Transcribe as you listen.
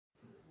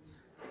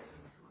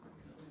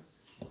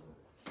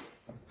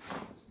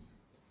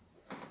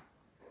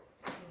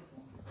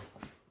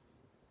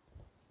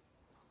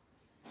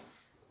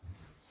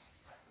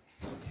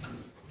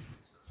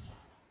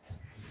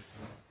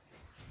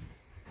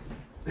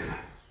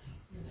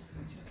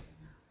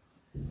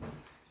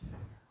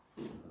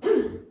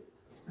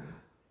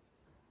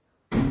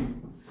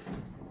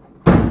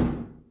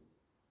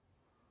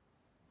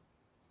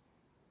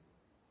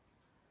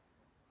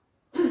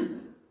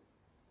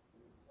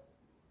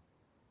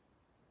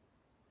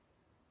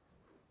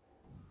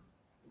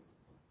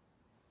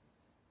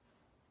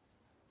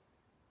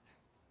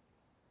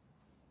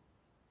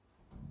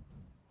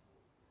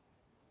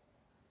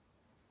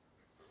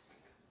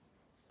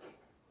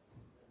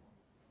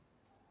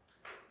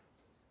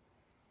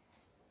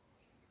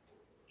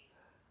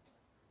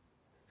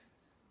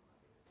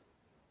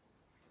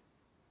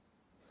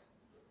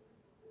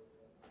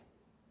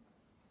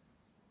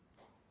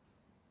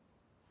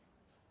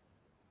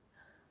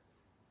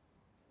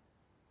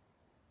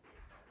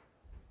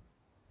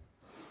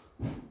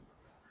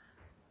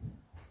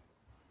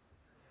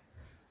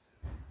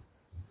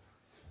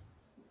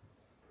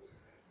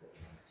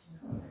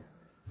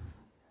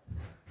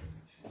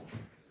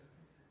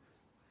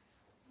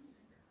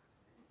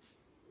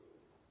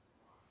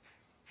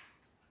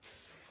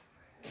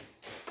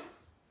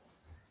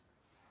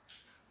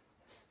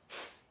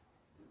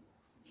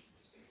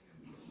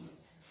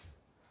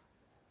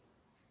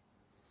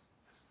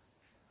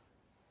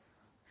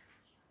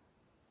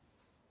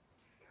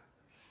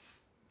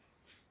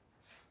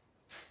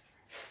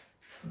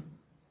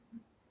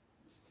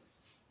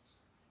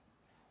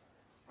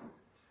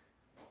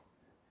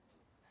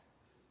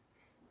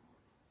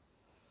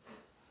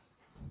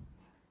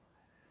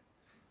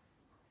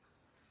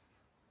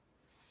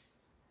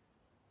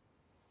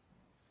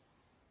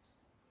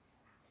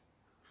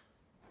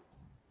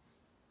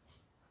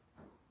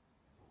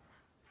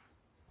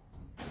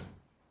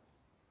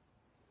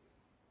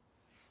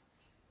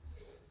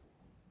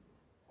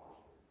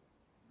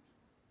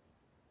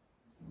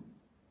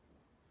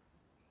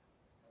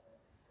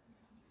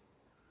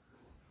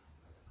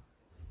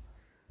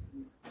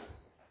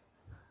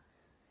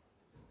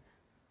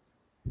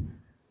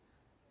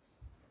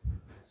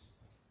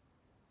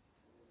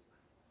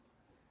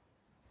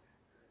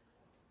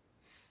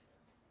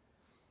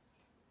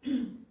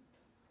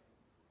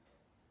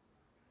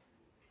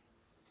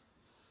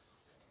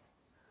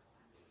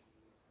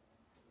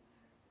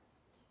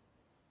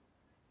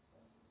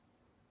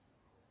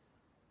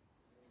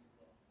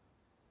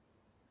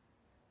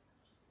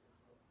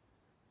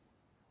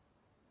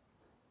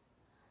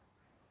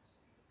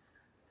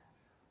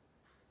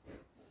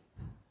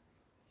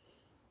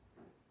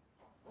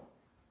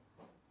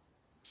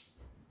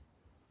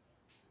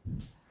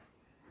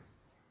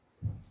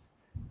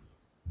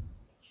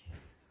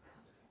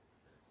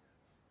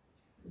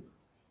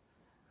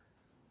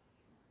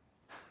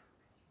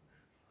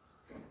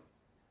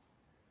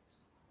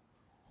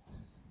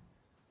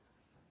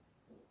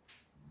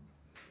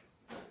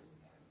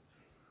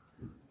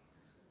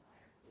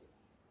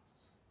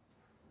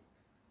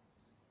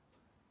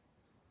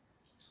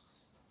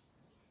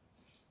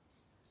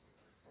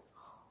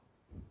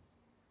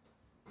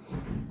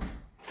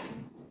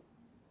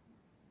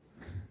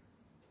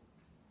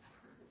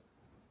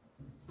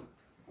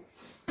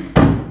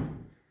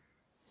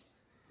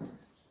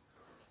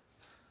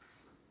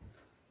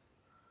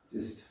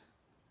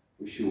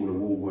wish you all a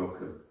warm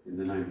welcome in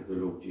the name of the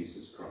Lord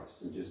Jesus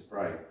Christ, and just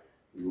pray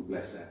you will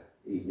bless our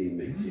evening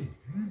meeting.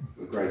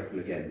 We're grateful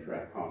again for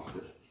our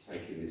pastor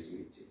taking this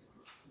meeting.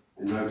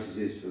 And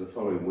notices for the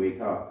following week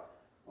are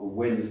on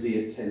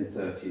Wednesday at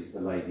 10:30 is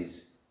the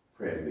ladies'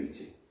 prayer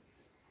meeting.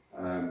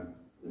 The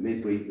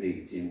midweek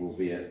meeting will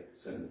be at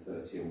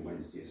 7:30 on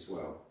Wednesday as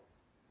well.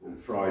 And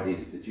Friday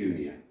is the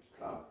junior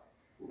club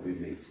will be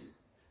meeting.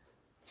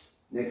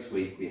 Next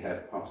week we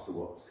have Pastor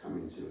Watts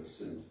coming to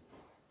us, and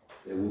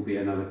there will be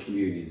another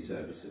communion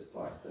service at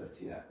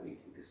 5:30 that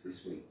week, because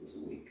this week was a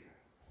week.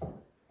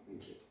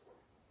 Thank you.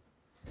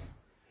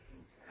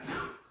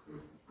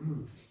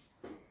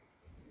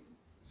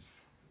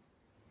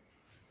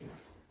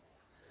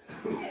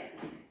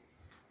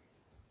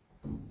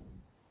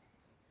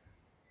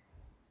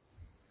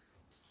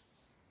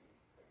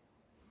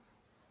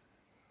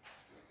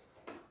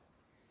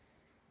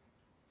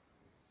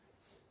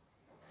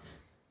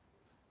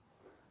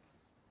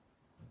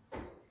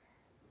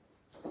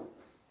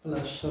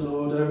 Bless the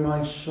Lord, O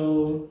my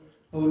soul.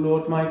 O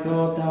Lord my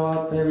God, thou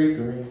art very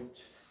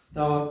great.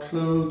 Thou art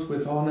clothed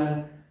with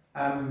honour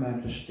and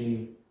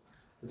majesty.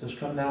 Let us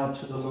come now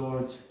to the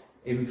Lord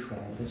in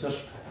prayer. Let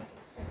us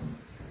pray.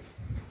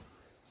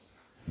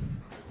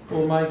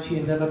 Almighty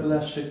and ever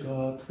blessed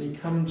God, we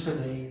come to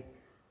thee.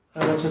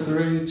 Thou art a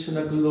great and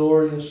a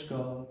glorious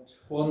God,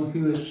 one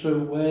who is so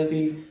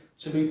worthy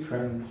to be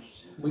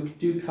praised. We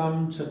do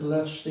come to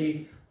bless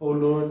thee, O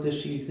Lord,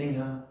 this evening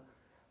hour,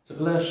 to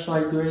bless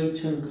thy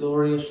great and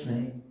glorious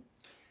name.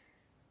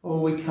 Oh,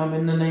 we come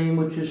in the name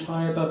which is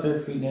high above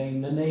every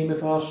name, the name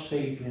of our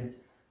Saviour,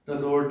 the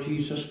Lord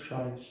Jesus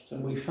Christ,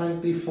 and we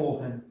thank thee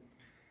for him.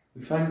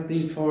 We thank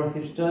thee for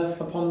his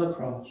death upon the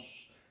cross.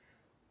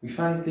 We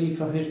thank thee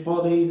for his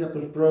body that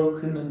was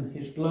broken and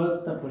his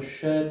blood that was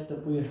shed,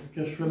 that we have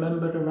just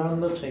remembered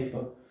around the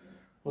table.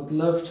 What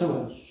love to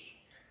us.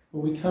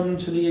 Will we come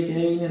to thee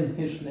again in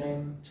his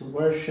name to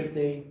worship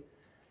thee?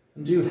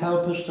 And do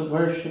help us to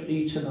worship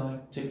thee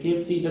tonight, to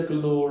give thee the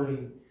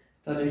glory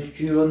that is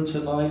due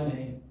unto thy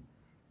name.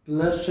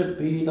 Blessed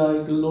be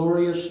thy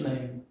glorious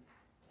name.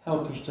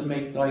 Help us to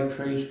make thy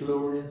praise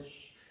glorious.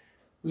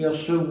 We are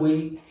so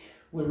weak.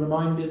 We're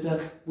reminded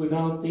that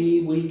without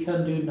thee we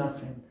can do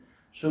nothing.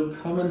 So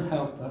come and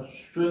help us,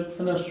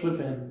 strengthen us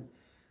within.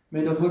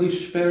 May the Holy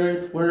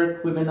Spirit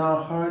work within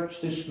our hearts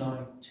this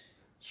night,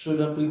 so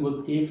that we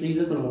will give thee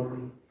the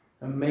glory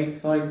and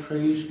make thy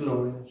praise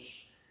glorious.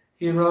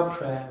 Hear our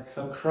prayer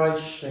for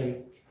Christ's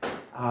sake.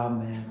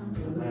 Amen.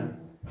 Amen.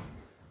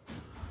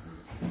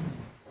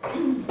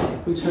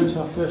 We turn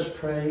to our first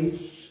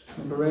praise,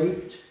 number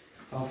 8.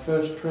 Our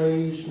first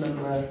praise,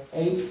 number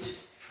 8.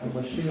 And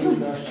we're singing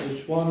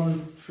verses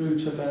 1 through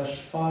to verse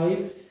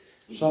 5.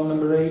 Psalm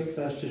number 8,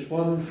 verses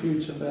 1 through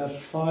to verse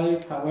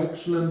 5. How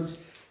excellent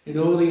in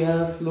all the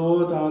earth,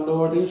 Lord, our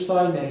Lord, is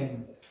thy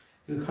name,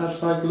 who has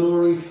thy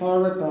glory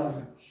far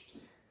advanced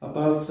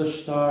above the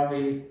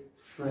starry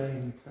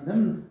frame. And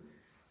then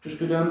just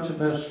go down to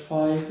verse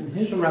 5, and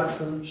here's a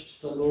reference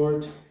to the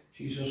Lord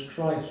Jesus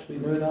Christ. We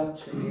know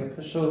that in the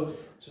epistle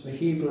to the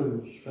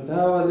Hebrews. For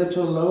thou a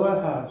little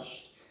lower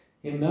hast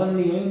him than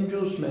the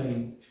angels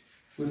made,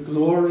 with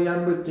glory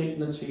and with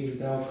dignity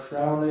thou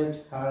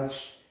crowned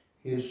hast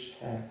his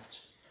head.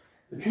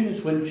 The tune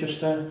is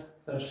Winchester,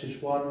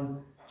 verses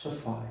 1 to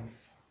 5.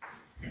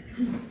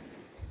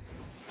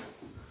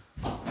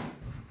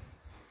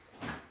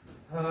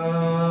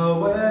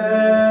 How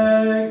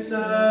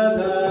excellent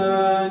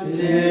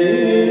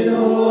in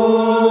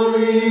all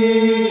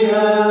the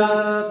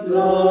earth,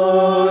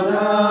 Lord,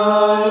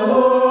 our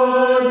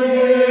Lord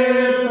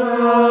is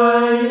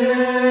thy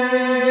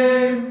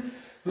name,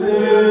 who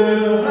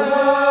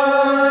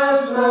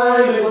has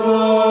thy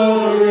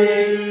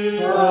glory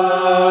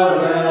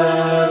far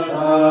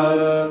advanced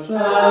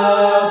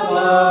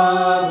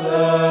above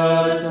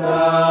the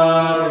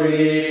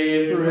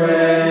starry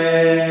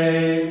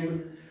frame.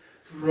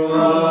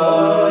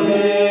 From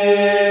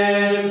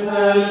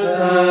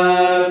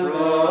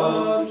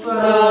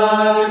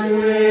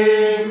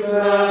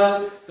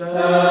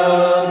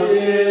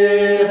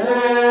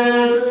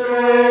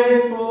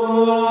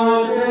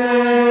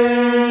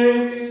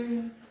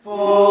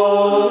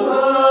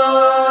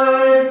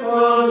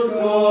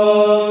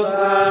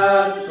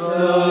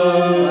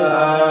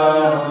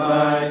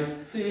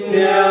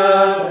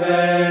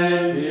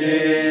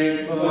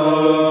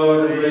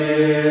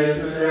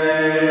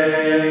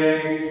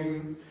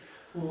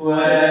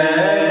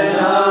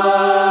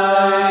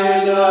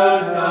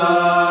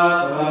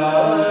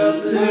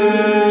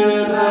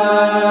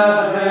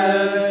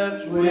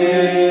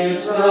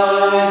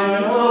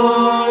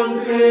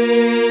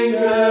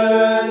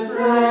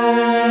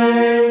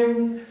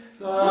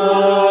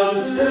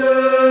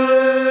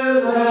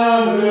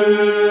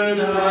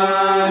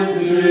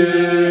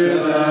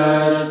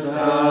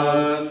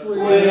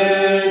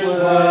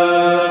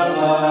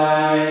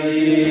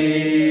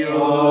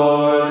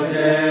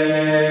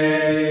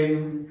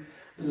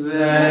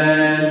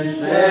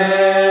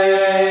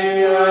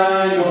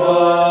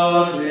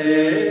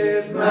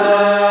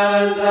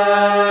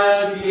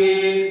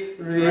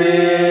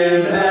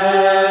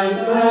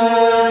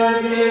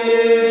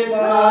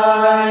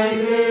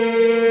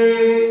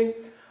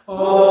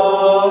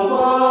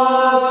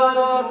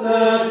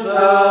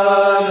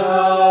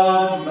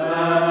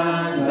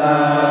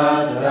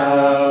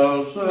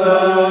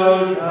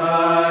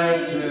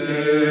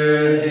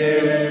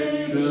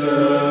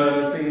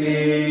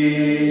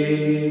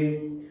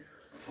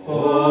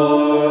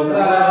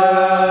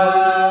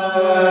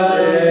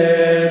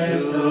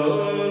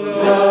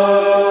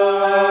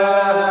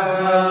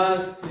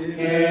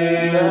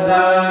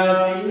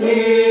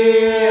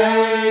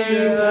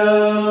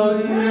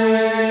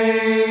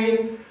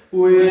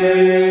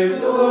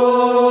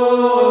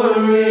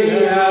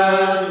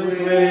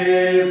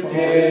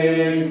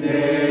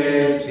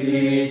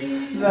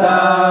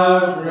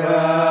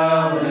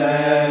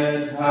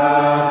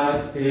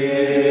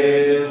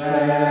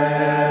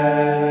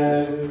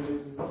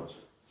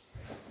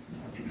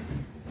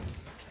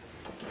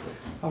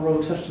Our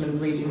Old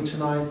Testament reading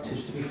tonight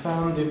is to be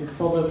found in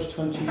Proverbs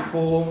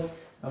 24,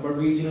 and we're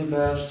reading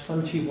verse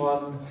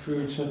 21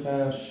 through to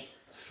verse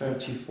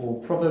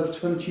 34. Proverbs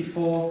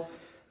 24,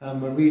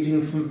 and we're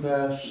reading from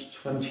verse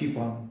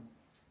 21.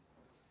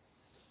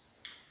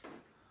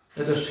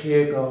 Let us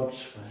hear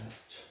God's word.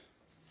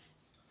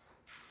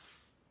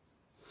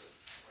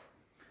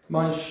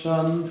 My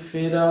son,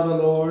 fear thou the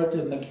Lord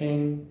and the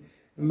King,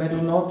 and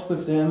meddle not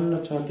with them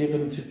that are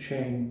given to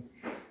change.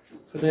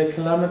 For their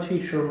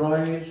calamity shall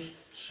rise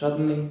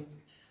suddenly,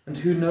 and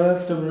who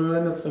knoweth the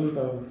ruin of them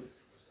both?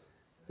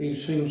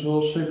 These things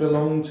also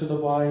belong to the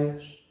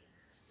wise.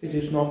 It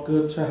is not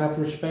good to have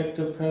respect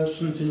of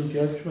persons in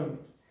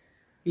judgment.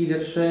 He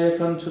that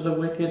saith unto the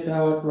wicked,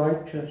 Thou art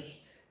righteous,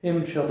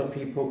 him shall the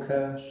people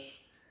curse.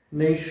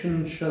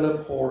 Nations shall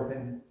abhor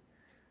him,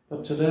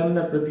 but to them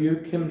that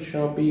rebuke him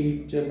shall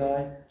be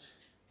delight.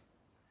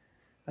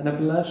 And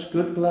a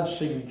good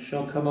blessing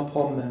shall come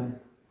upon them.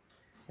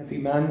 Every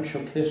man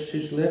shall kiss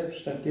his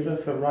lips that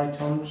giveth a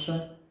right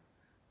answer.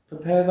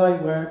 Prepare thy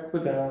work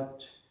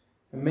without,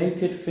 and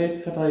make it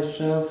fit for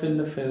thyself in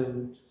the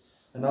field,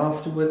 and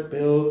afterward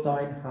build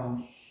thine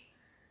house.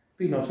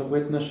 Be not a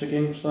witness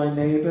against thy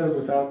neighbour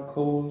without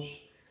cause,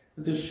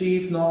 and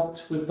deceive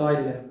not with thy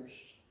lips.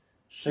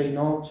 Say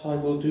not, I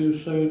will do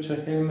so to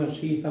him as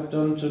he hath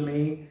done to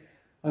me.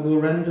 I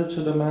will render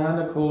to the man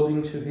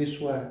according to his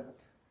work.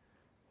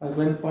 I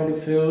went by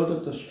the field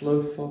of the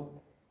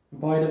slothful, and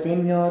by the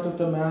vineyard of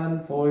the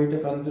man void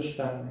of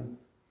understanding.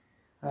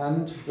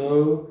 And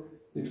though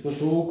it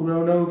was all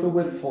grown over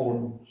with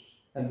thorns,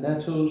 and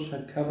nettles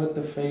had covered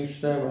the face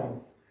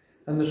thereof,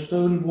 and the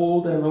stone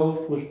wall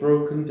thereof was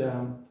broken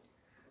down,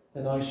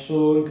 then I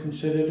saw and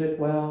considered it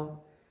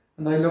well,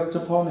 and I looked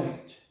upon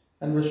it,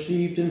 and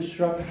received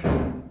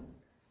instruction.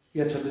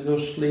 Yet a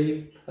little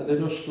sleep, a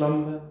little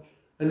slumber,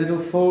 a little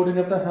folding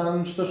of the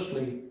hands to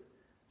sleep,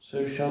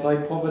 so shall thy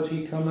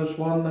poverty come as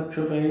one that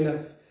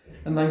travaileth,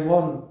 and thy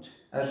want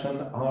as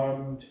an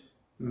armed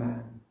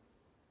man.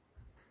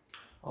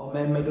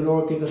 Amen. May the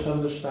Lord give us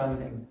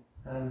understanding,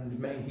 and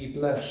may he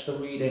bless the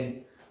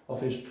reading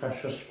of his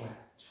precious word.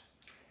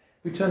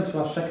 We turn to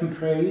our second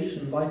praise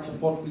in light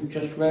of what we've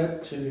just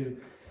read, to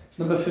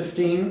number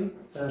 15,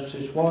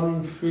 verses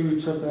 1 through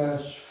to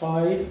verse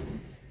 5.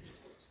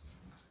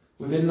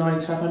 Within thy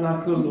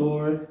tabernacle,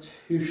 Lord,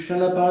 who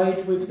shall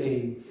abide with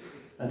thee?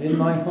 And in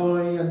thy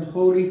high and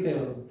holy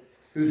hill,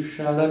 who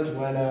shall a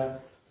dweller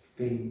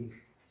be?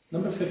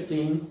 Number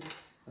 15,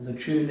 and the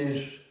tune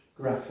is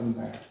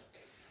Grafenberg.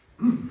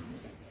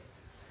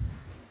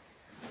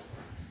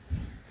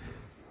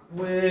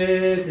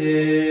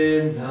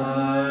 Within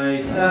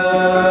thy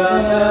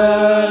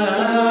tabernacle,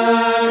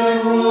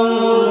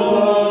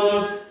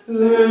 Lord,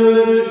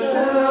 who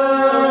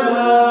shall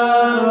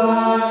abide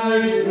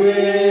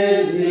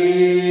with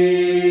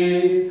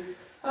thee?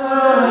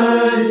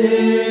 And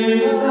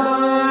in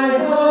thy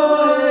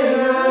high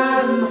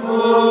and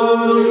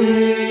holy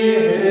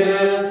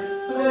hill,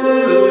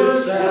 who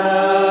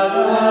shall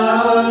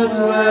a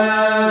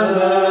dweller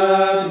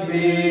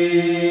be?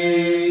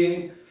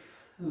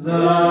 The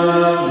man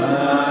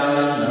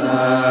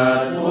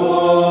that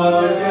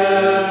walketh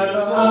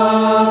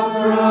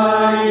uprightly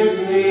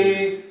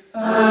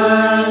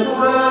and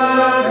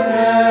worketh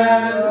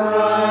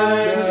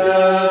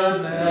righteousness,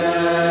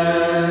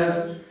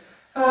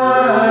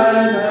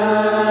 and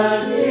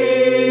as he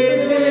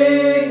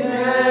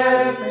thinketh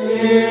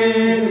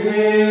in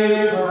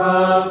his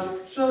heart,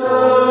 so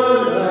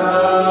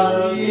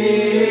doth he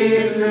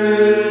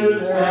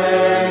truth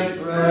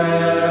express.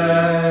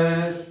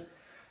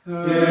 Who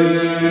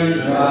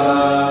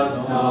doth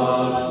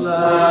not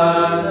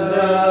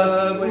slander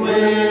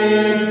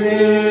with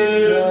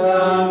his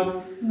tongue,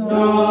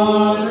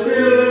 nor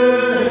to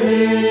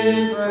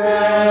his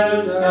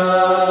friend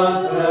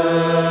doth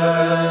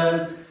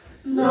hurt,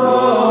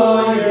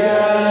 nor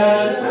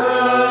yet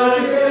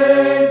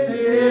against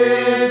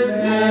his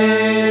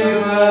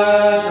neighbour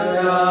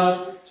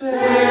doth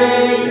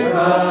take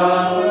up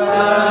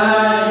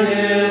an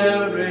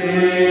ill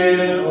report.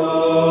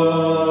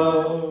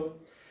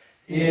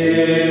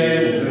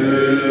 In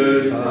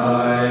whose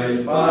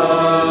eyes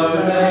foul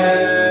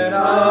men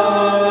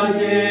are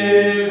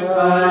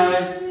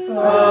despised,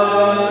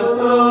 but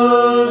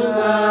those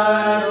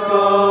that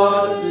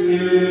God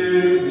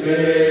do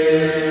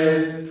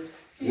fear,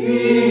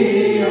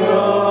 he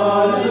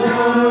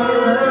honoureth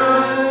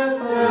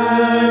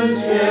and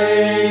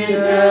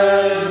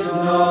changeth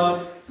not,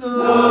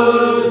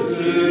 though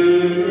to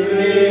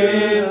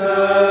his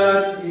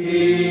hurt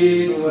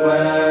he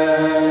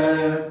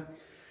swear.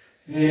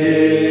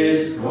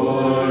 His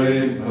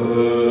coin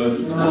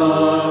puts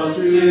not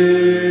to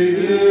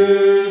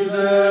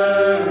usury,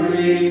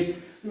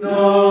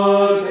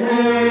 nor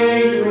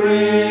take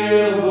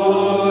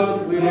reward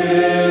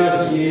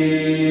will ye.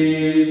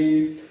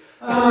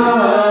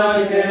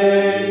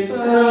 Against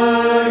the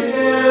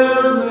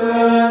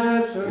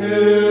guiltless who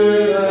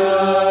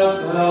doth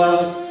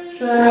thus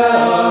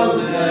shall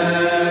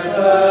never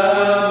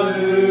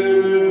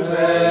moved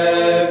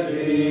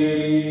be.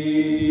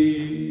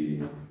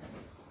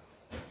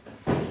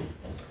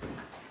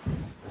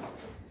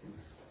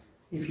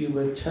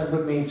 turn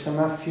with me to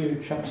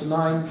Matthew chapter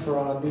 9 for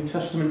our New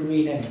Testament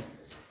reading.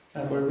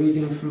 And we're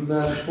reading from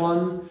verse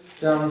 1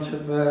 down to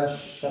verse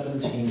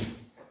 17.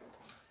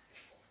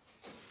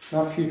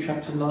 Matthew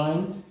chapter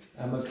 9,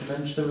 and we'll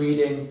commence the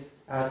reading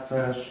at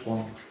verse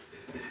 1.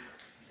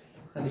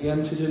 And he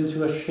entered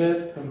into a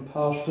ship and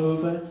passed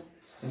over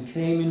and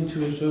came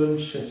into his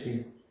own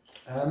city.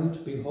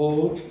 And,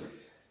 behold,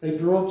 they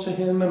brought to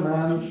him a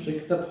man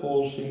sick of the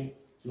palsy,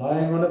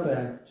 lying on a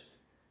bed.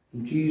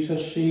 And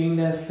Jesus, seeing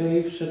their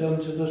faith, said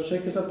unto the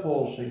sick of the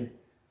palsy,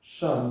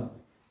 Son,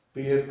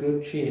 be of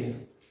good cheer,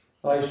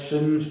 thy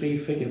sins be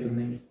forgiven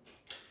thee.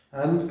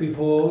 And,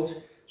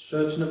 behold,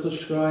 certain of the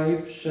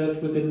scribes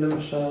said within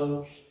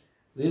themselves,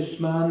 This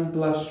man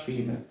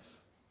blasphemeth.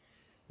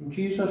 And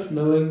Jesus,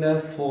 knowing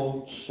their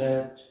faults,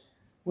 said,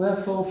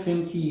 Wherefore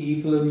think ye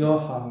evil in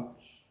your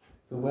hearts?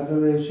 For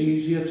whether it is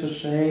easier to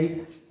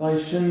say, Thy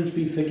sins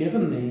be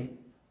forgiven thee,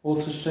 or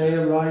to say,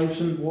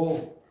 Arise and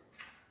walk?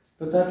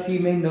 But that ye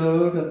may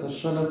know that the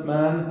Son of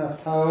Man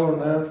hath power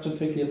on earth to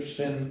forgive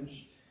sins.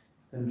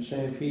 Then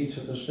saith he to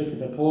the sick of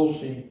the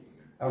palsy,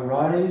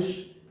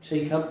 Arise,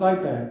 take up thy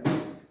bed,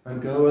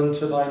 and go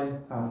unto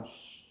thine house.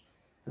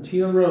 And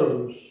he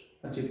arose,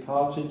 and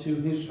departed to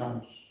his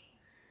house.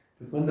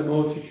 But when the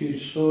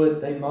multitude saw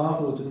it, they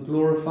marvelled and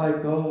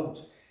glorified God,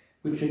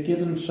 which had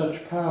given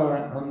such power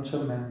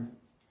unto men.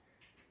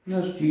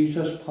 And as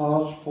Jesus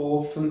passed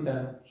forth from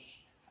thence,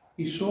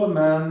 he saw a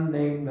man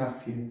named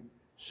Matthew,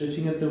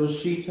 sitting at the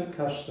receipt of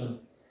custom.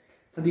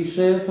 And he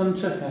saith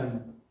unto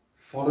him,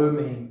 Follow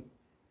me.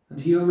 And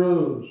he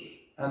arose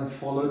and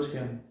followed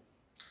him.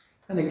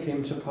 And it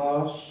came to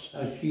pass,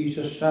 as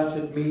Jesus sat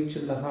at meat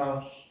in the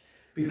house,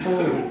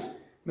 behold,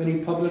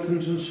 many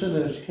publicans and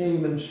sinners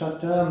came and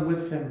sat down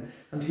with him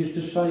and his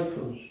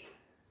disciples.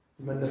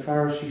 And when the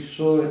Pharisees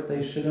saw it,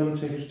 they said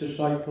unto his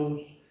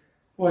disciples,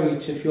 Why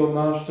eateth your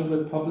master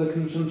with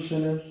publicans and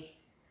sinners?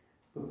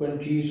 But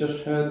when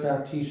Jesus heard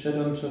that, he said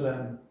unto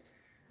them,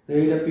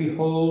 They that be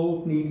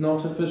whole need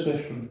not a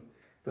physician,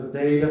 but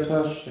they that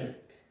are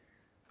sick.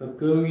 But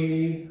go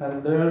ye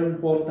and learn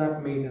what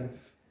that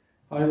meaneth.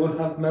 I will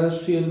have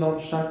mercy and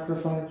not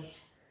sacrifice,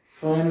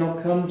 for I am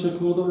not come to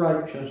call the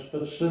righteous,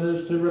 but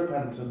sinners to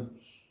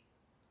repentance.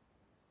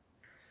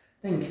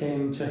 Then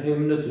came to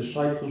him the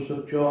disciples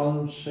of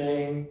John,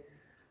 saying,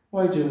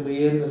 Why do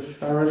we and the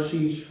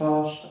Pharisees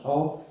fast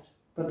oft,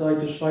 but thy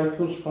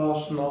disciples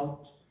fast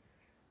not?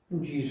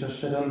 And Jesus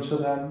said unto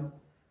them,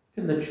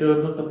 Can the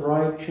children of the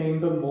bride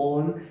chamber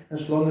mourn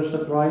as long as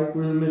the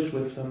bridegroom is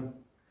with them?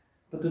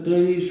 But the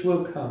days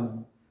will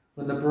come,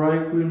 when the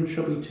bridegroom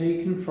shall be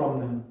taken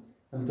from them,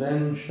 and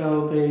then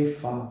shall they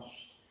fast.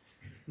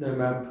 No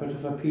man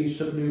putteth a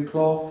piece of new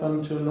cloth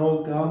unto an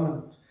old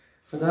garment,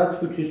 for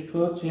that which is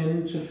put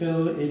in to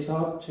fill it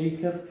up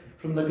taketh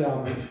from the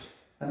garment,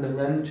 and the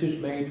rent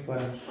is made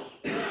worse.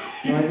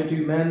 Neither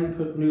do men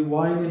put new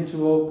wine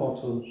into old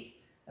bottles,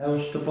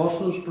 else the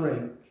bottles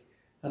break,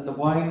 and the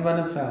wine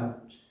runneth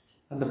out,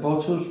 and the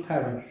bottles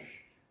perish.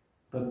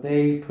 But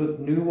they put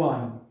new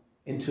wine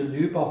into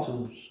new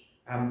bottles,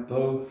 and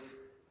both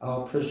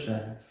are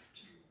preserved.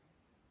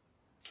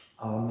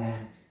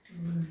 Amen.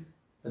 Amen.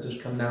 Let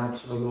us come now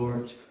to the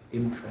Lord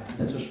in prayer.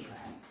 Let us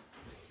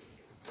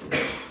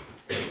pray.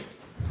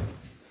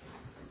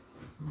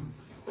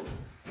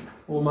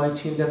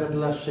 Almighty and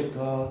ever-blessed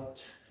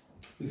God,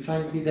 we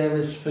thank thee there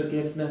is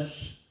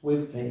forgiveness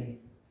with thee.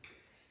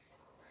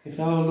 If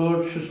thou,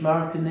 Lord, shouldst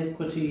mark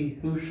iniquity,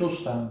 who shall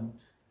stand?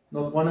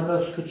 Not one of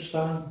us could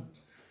stand.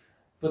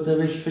 But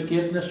there is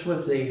forgiveness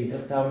with thee,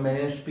 that thou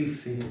mayest be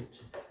feared.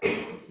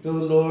 Though,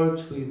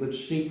 Lord, we would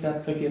seek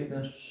that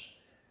forgiveness,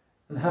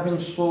 and having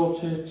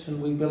sought it,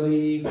 and we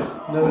believe,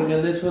 knowing a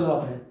little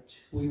of it,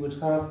 we would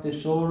have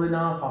this awe in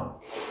our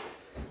hearts.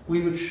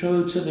 We would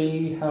show to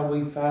thee how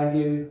we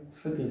value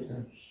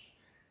forgiveness.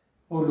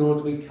 O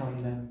Lord, we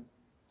come then.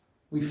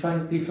 We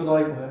thank thee for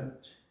thy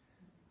word,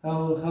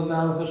 how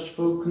thou hast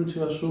spoken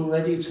to us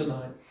already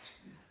tonight.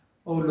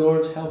 O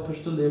Lord, help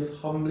us to live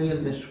humbly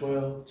in this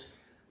world,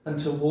 and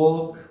to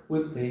walk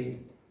with thee.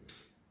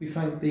 We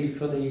thank thee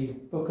for the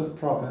book of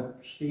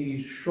Proverbs,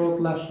 these short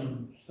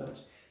lessons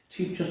that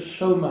teach us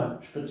so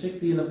much,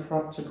 particularly in a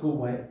practical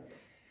way.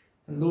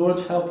 And Lord,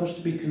 help us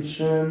to be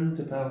concerned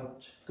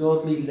about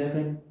godly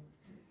living,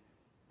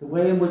 the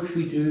way in which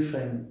we do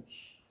things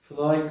for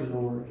thy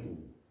glory.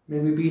 May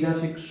we be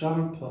that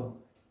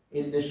example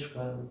in this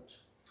world.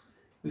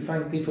 We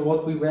thank thee for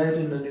what we read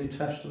in the New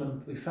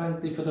Testament. We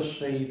thank thee for the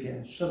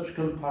Saviour, such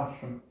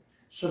compassion,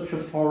 such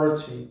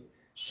authority,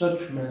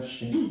 such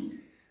mercy.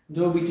 And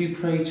oh, we do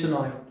pray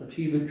tonight that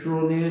he would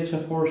draw near to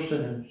poor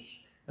sinners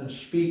and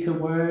speak a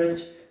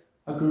word,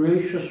 a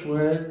gracious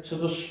word to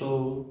the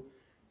soul.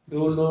 And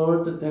oh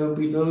Lord, that there will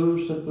be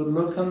those that will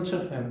look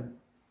unto him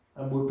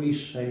and will be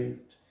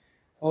saved.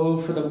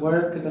 Oh, for the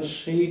work of the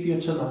Saviour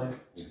tonight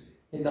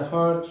in the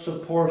hearts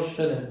of poor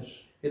sinners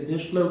in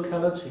this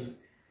locality.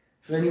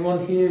 For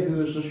anyone here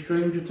who is a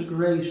stranger to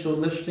grace or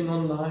listening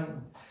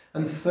online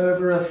and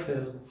further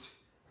afield,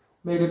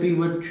 may there be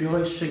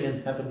rejoicing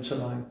in heaven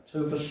tonight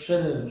over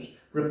sinners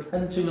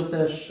repenting of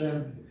their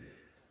sin.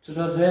 To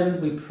that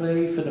end, we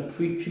pray for the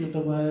preaching of the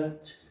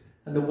word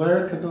and the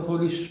work of the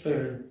Holy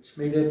Spirit.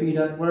 May there be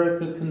that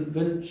work of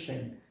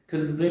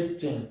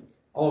convicting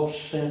of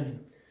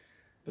sin,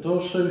 but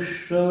also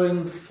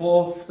showing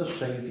forth the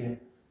Saviour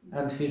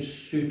and his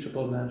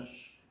suitableness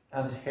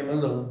and him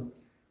alone.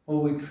 Oh,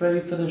 we pray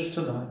for this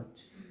tonight.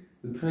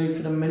 We pray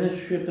for the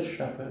ministry of the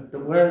shepherd, the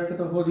work of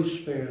the Holy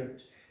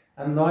Spirit,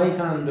 and thy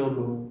hand, O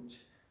Lord.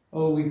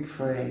 Oh, we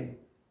pray.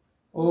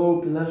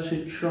 O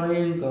blessed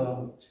triune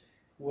God,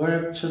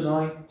 work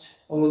tonight,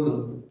 O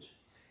Lord.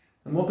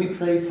 And what we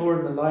pray for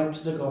in the light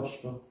of the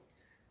gospel,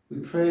 we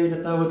pray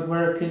that thou would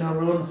work in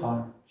our own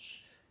hearts,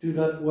 do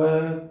that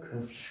work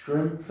of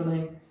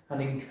strengthening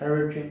and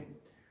encouraging,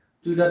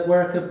 do that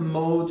work of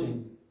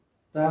moulding.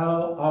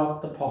 Thou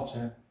art the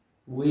potter,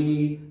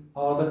 we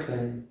are the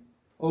clay.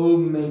 O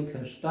make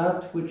us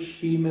that which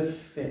seemeth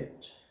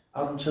fit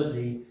unto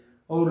thee.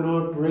 O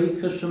Lord,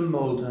 break us and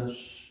mould us.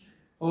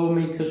 O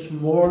make us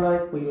more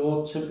like we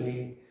ought to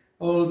be.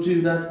 O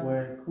do that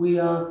work. We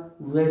are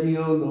ready,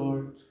 O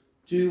Lord.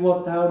 Do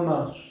what thou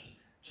must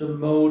to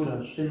mould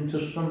us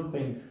into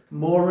something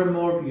more and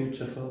more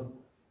beautiful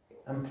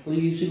and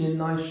pleasing in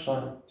thy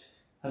sight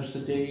as the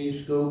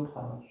days go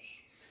past.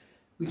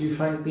 We do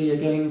thank thee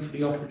again for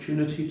the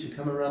opportunity to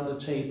come around the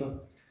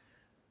table.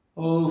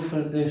 Oh,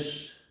 for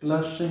this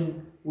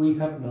blessing we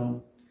have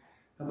known.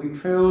 And we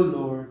pray, O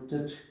Lord,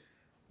 that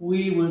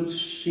we would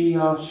see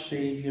our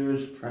Saviour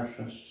as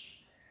precious.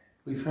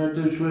 We've heard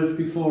those words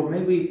before.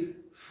 May we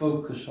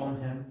focus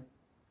on him.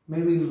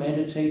 May we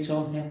meditate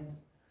on him.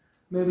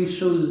 May we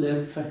so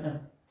live for him.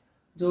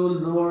 And, O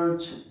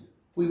Lord,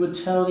 we would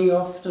tell thee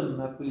often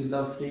that we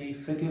love thee.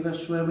 Forgive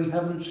us where we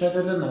haven't said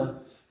it enough.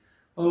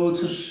 Oh,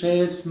 to say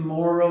it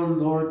more, O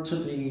Lord, to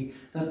thee,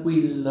 that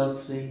we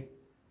love thee.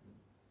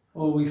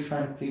 Oh, we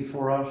thank thee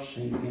for our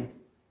Saviour.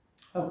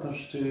 Help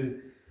us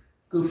to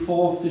go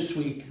forth this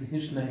week in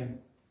his name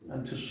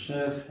and to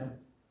serve him,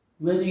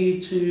 ready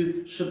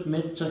to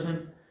submit to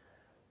him.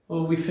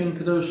 Oh, we think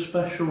of those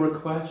special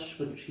requests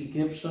which he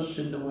gives us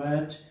in the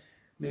word.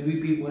 May we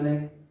be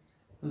willing.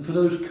 And for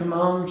those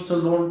commands to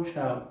launch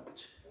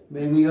out,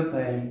 may we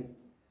obey.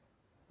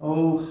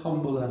 Oh,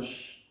 humble us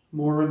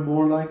more and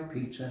more like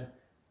Peter,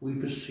 we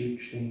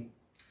beseech thee.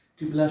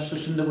 Do bless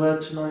us in the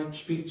word tonight.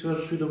 Speak to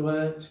us through the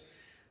word.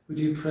 We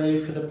do pray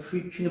for the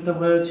preaching of the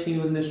word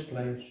here in this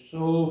place.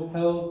 Oh,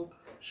 help,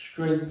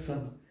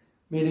 strengthen.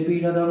 May there be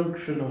that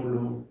unction, O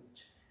Lord.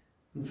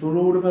 And for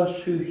all of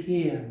us who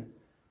hear,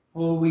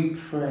 oh, we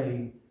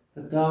pray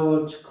that thou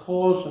would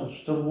cause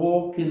us to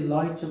walk in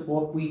light of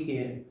what we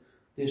hear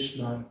this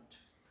night.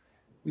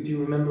 We do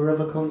remember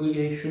other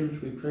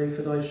congregations. We pray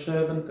for thy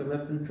servant, the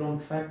Reverend John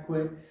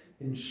Fackwin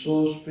in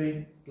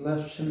Salisbury.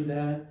 Bless him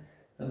there,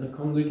 and the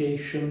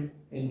congregation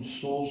in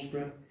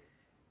Salisbury.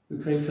 We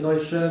pray for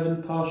thy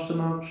servant, Pastor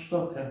Mark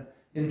Stocker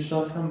in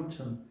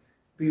Southampton.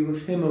 Be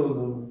with him, O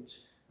Lord,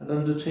 and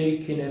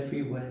undertake in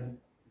every way.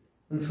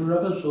 And for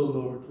others, O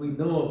Lord, we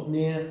know of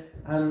near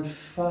and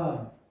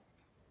far.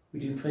 We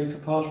do pray for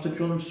Pastor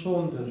John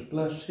Saunders.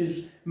 Bless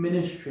his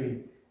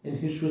ministry in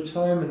his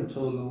retirement,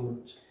 O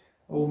Lord.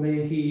 Oh,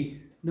 may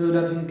he know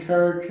that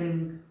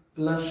encouraging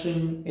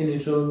blessing in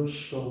his own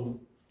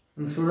soul.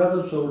 And for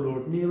others, O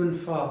Lord, near and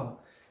far,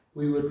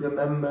 we would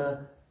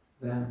remember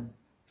them.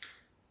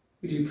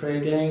 We do pray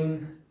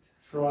again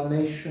for our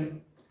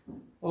nation.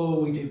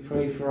 Oh, we do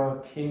pray for our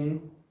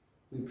King.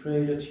 We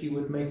pray that he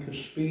would make a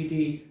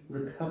speedy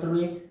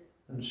recovery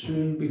and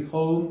soon be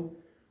home.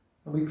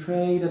 And we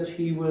pray that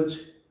he would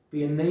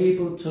be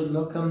enabled to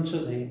look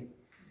unto thee.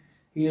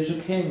 He is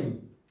a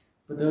king,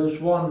 but there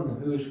is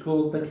one who is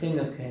called the King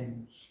of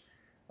Kings.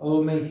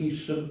 Oh, may he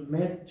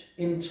submit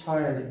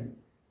entirely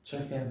to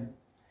him.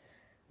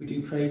 We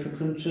do pray for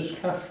Princess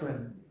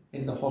Catherine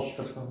in the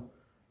hospital.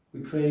 We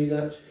pray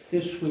that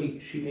this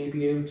week she may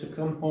be able to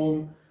come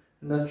home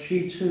and that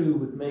she too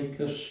would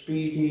make a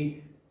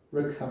speedy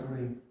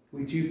recovery.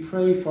 We do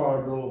pray for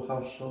our royal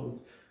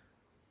household.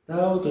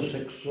 Thou dost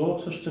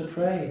exhort us to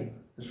pray,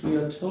 as we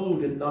are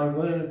told in thy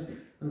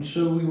word, and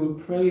so we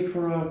would pray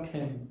for our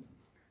King.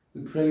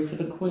 We pray for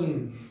the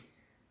Queen.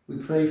 We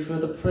pray for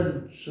the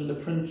Prince and the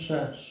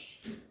Princess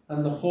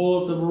and the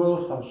whole of the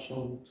royal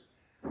household.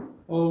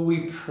 Oh,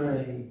 we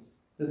pray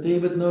that they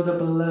would know the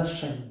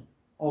blessing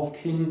of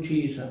King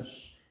Jesus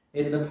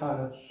in the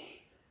palace.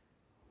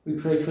 We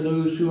pray for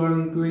those who are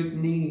in great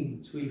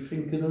need. We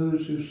think of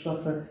those who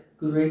suffer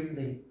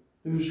greatly,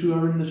 those who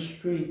are in the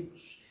streets.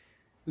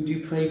 We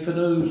do pray for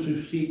those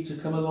who seek to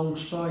come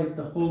alongside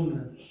the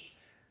homeless.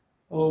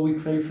 Oh, we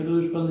pray for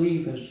those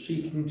believers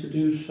seeking to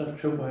do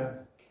such a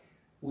work.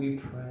 We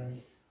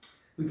pray.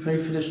 We pray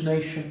for this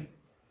nation.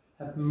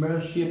 Have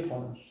mercy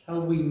upon us.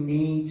 How we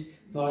need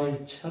thy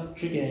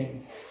touch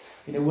again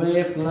in a way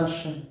of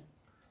blessing.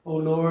 O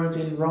Lord,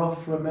 in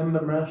wrath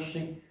remember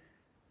mercy.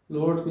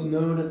 Lord, we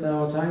know that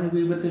thou art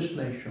angry with this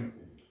nation,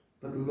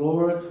 but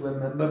Lord,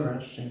 remember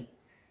mercy.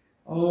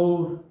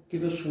 Oh,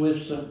 give us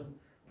wisdom,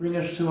 bring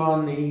us to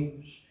our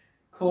knees,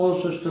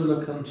 cause us to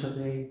look unto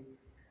thee.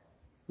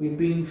 We've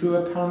been through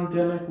a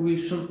pandemic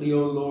recently,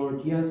 O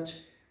Lord, yet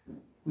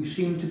We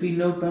seem to be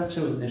no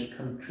better in this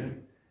country.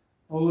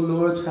 O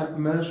Lord, have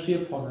mercy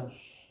upon us.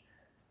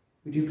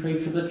 We do pray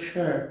for the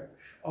church.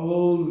 O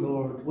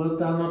Lord, wilt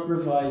thou not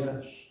revive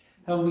us?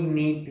 How we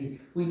need thee.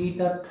 We need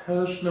that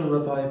personal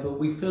revival.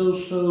 We feel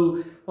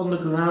so on the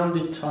ground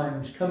at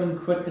times. Come and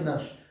quicken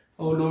us.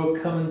 O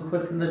Lord, come and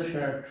quicken the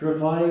church.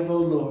 Revive, O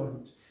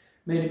Lord.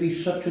 May it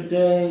be such a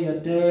day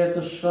of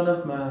the Son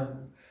of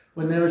Man,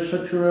 when there is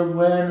such an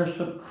awareness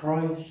of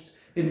Christ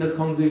in the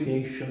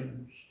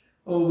congregations.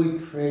 Oh, we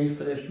pray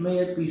for this. May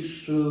it be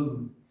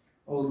soon,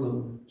 O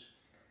Lord.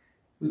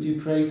 We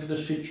do pray for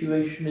the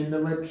situation in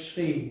the Red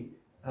Sea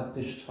at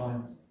this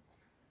time.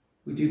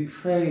 We do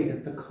pray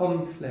that the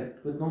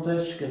conflict would not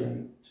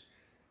escalate.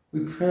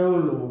 We pray, O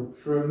Lord,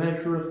 for a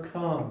measure of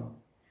calm.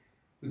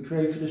 We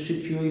pray for the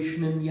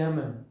situation in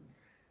Yemen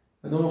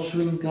and also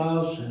in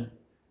Gaza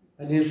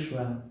and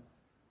Israel.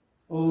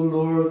 O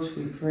Lord,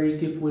 we pray,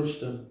 give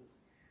wisdom.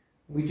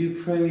 We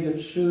do pray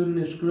that soon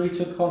this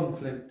greater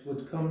conflict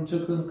would come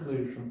to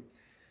conclusion.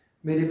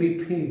 May there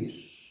be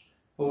peace,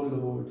 O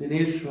Lord, in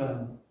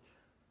Israel.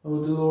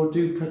 O the Lord,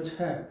 do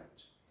protect.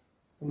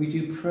 And we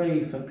do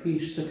pray for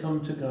peace to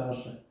come to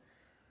Gaza.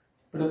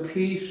 But a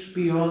peace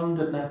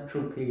beyond a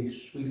natural peace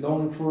we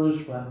long for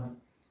as well.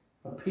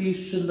 A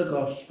peace in the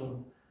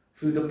gospel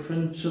through the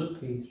Prince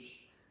of Peace.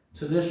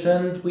 To this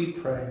end we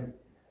pray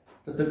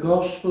that the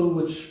gospel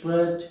would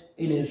spread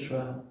in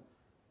Israel.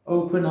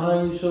 Open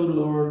eyes, O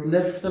Lord,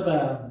 lift the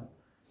veil.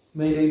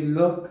 May they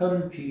look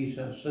on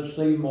Jesus as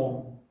they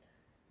mourn.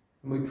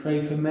 And we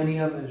pray for many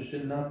others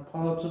in that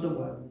part of the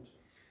world.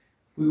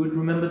 We would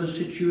remember the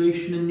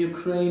situation in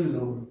Ukraine,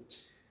 Lord.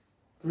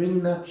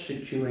 Bring that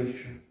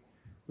situation.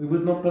 We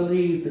would not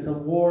believe that a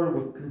war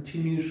would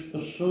continue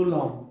for so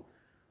long.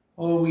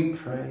 Oh, we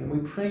pray, and we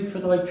pray for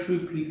thy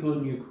true people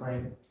in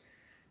Ukraine.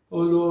 O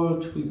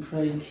Lord, we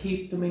pray,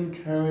 keep them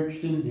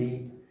encouraged in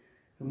thee.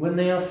 And when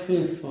they are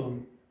fearful,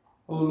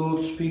 O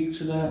Lord, speak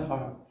to their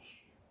hearts.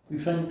 We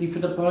thank thee for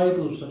the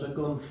Bibles that have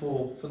gone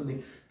forth, from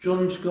the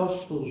John's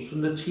Gospels,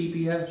 from the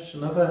TBS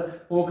and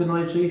other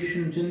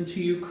organisations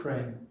into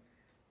Ukraine.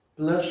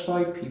 Bless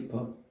thy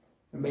people,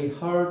 and may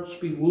hearts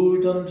be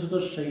wooed unto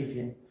the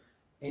Saviour.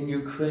 In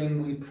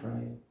Ukraine we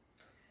pray.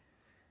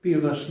 Be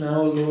with us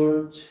now,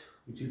 Lord.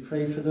 We do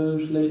pray for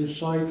those laid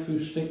aside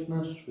through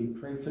sickness. We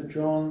pray for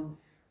John.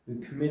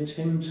 We commit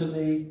him to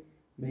thee.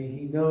 May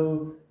he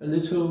know a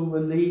little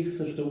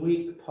relief as the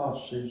week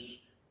passes,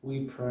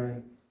 we pray.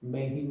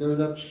 May he know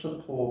that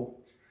support.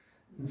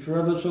 And for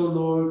others, O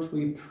Lord,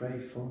 we pray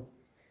for.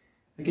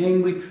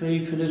 Again we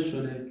pray for this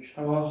village,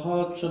 how our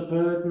hearts are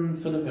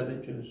burdened for the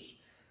villagers.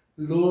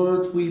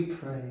 Lord, we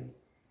pray.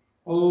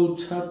 O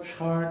touch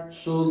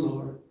hearts, O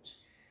Lord.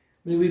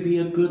 May we be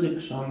a good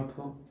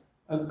example,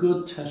 a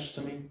good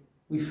testimony.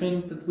 We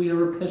think that we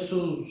are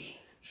epistles,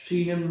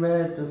 seen and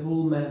read of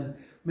all men.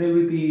 May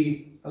we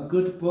be a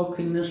good book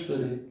in this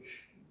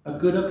village, a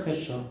good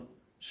epistle,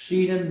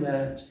 seen and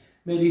read.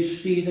 May they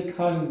see the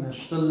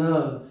kindness, the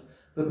love,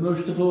 but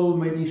most of all,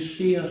 may they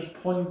see us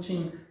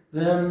pointing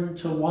them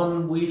to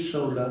one we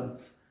so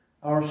love,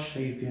 our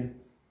Saviour.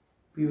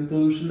 Be with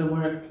those in the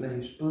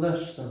workplace,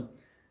 bless them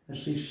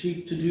as they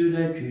seek to do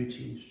their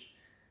duties.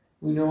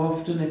 We know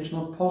often it's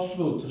not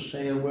possible to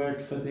say a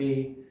word for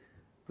thee,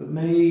 but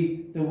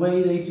may the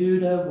way they do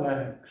their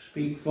work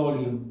speak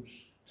volumes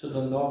to the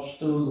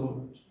lost, O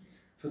Lord.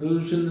 For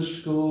those in the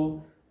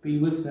school, be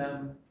with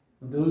them,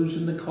 and those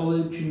in the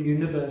college and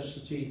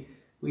university,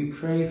 we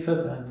pray for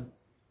them.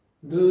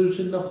 Those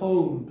in the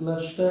home,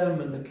 bless them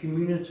and the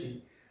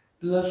community.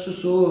 Bless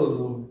us all,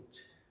 Lord.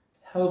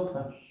 Help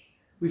us.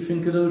 We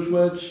think of those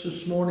words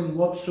this morning,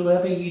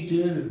 whatsoever ye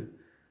do,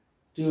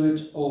 do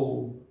it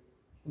all.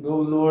 And O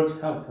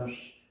Lord, help us.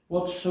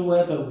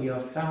 Whatsoever we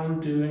are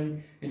found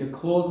doing in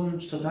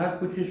accordance to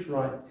that which is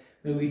right,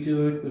 may we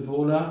do it with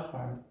all our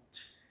heart.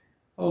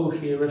 Oh,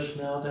 hear us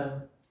now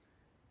then.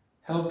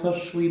 Help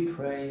us, we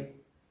pray.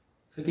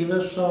 Forgive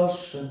us our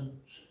sins,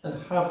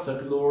 and have the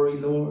glory,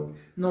 Lord,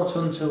 not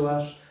unto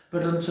us,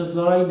 but unto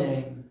thy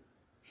name.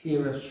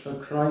 Hear us for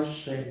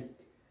Christ's sake.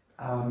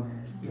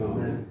 Amen.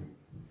 Amen.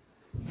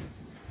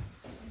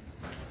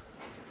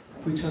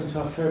 We turn to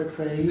our third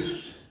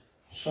praise,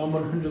 Psalm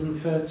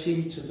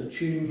 130, to the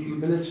tune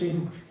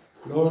Humility.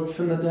 Lord,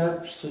 from the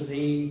depths to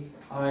thee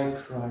I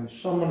cry.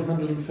 Psalm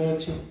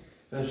 130,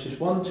 verses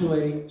 1 to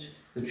 8.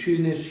 The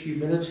tune is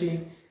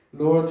Humility.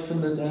 Lord,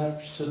 from the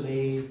depths to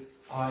thee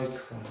I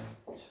cried.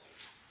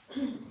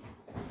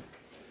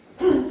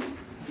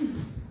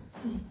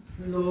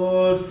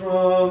 Lord,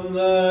 from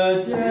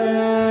the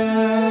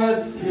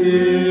depths to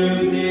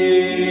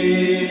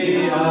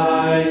thee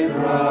I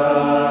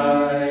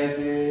cry.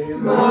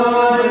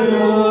 My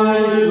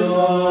voice,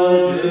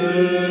 Lord,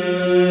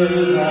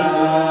 do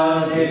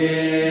thou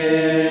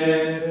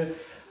hear.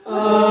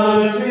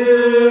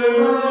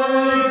 Unto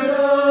my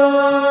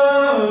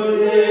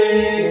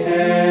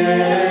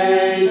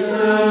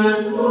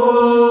supplications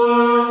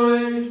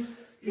voice,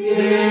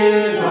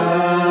 give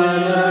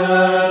an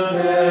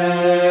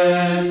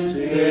attentive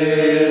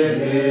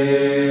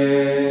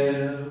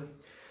ear.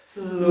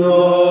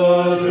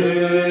 Lord,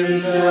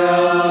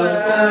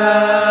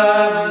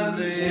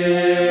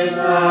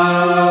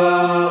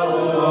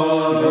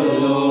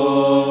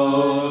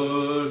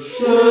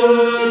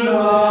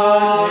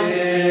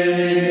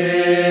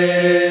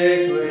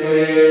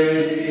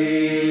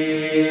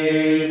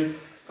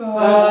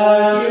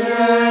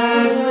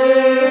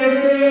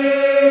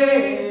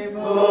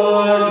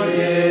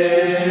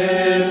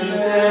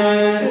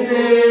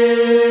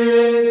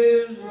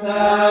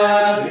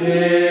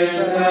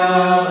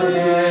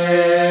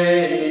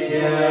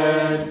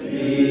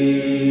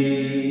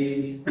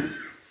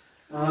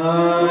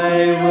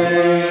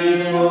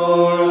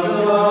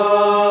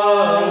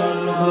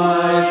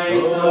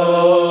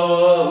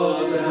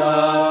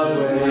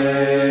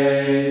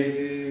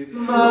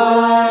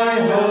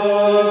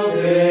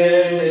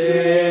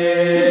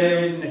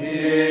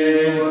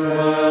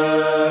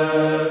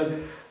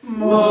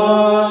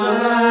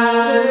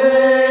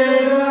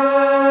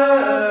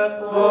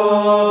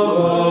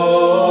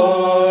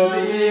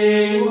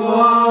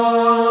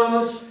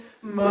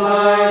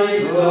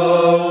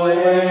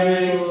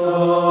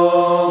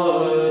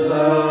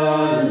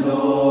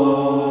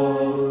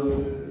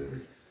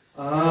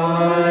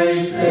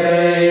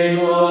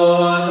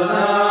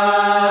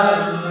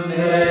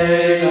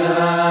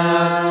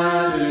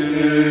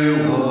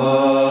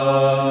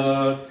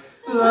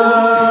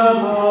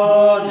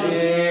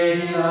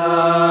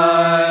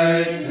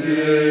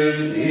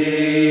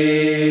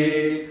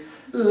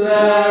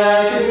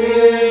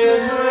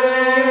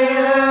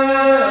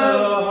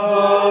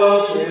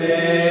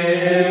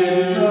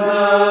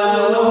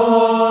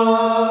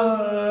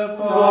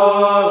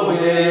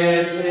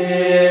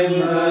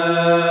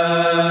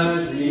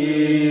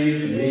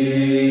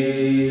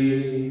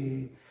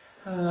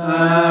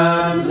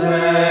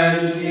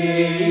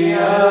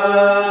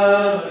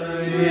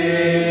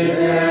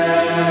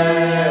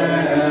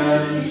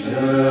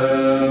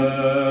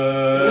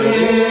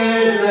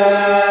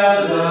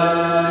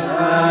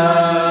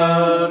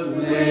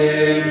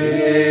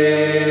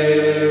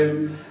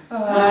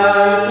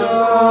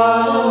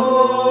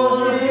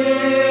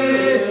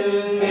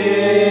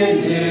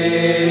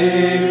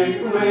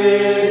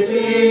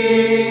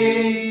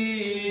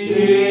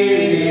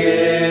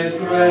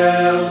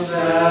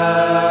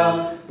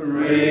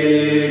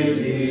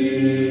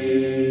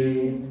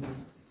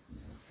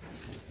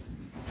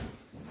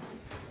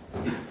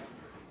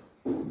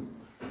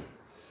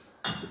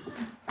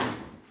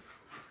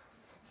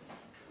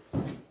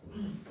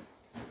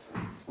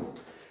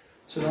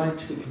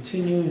 Tonight we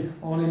continue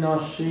on in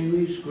our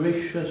series,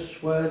 Gracious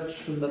Words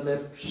from the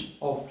Lips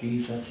of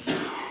Jesus.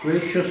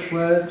 Gracious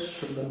words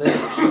from the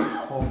lips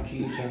of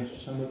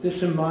Jesus. And with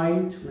this in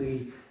mind,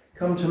 we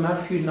come to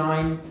Matthew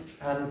 9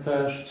 and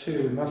verse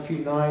 2. Matthew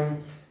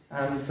 9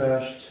 and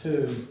verse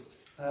 2.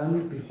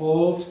 And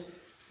behold,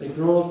 they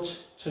brought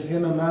to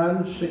him a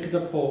man sick of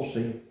the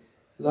palsy,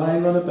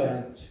 lying on a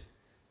bed.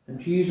 And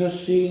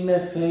Jesus, seeing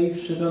their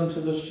faith, said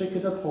unto the sick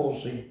of the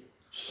palsy,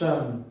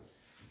 Son,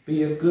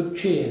 be of good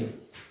cheer,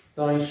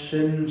 thy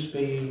sins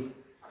be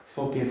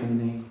forgiven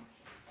thee.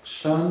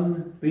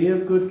 Son, be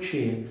of good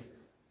cheer,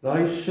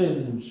 thy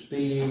sins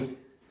be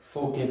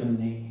forgiven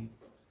thee.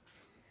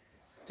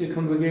 Dear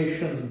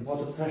congregation,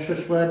 what a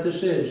precious word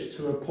this is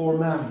to a poor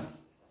man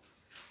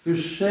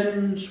whose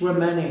sins were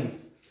many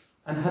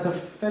and had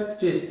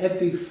affected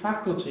every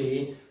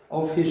faculty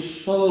of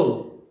his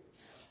soul.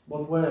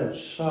 What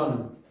words?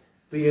 Son,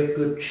 be of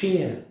good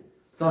cheer,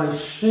 thy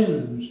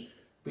sins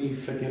be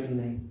forgiven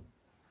thee.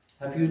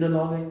 Have you the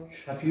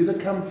knowledge, have you the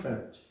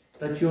comfort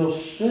that your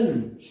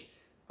sins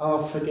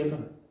are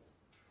forgiven?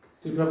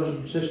 Dear brothers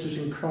and sisters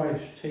in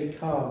Christ, take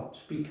heart,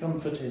 be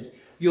comforted.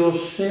 Your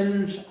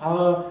sins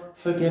are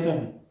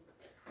forgiven.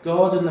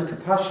 God, in the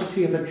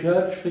capacity of a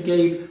judge,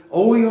 forgave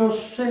all your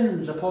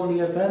sins upon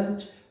the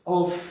event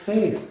of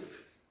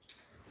faith.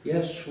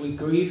 Yes, we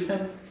grieve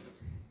him,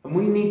 and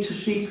we need to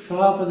seek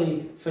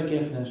fatherly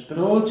forgiveness. But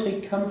oh,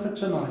 take comfort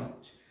tonight.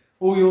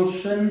 All your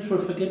sins were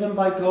forgiven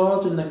by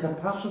God in the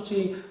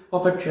capacity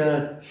of a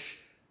judge,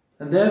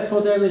 and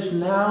therefore there is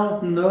now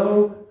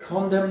no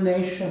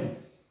condemnation.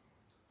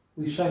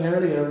 We sang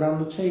earlier around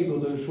the table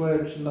those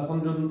words in the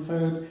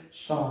 103rd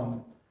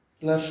Psalm.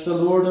 Bless the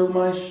Lord, O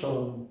my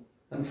soul,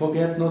 and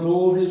forget not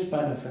all his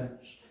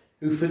benefits,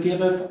 who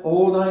forgiveth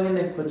all thine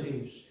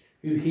iniquities,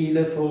 who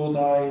healeth all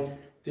thy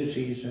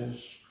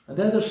diseases. And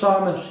there the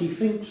psalmist, he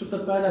thinks of the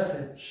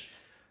benefits,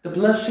 the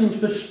blessings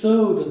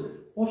bestowed. And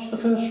what's the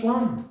first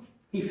one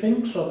he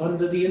thinks of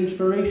under the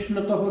inspiration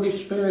of the Holy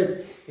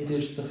Spirit? It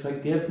is the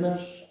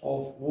forgiveness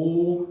of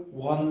all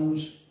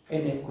one's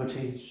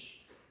iniquities.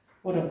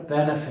 What a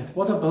benefit,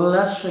 what a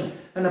blessing,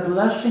 and a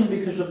blessing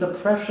because of the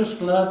precious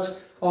blood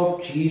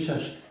of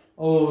Jesus.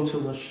 Oh, to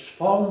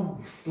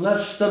respond,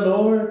 bless the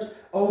Lord,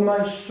 O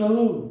my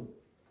soul.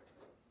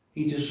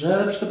 He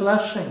deserves the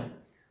blessing,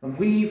 and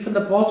we from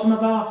the bottom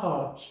of our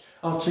hearts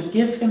are to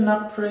give him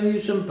that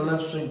praise and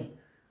blessing.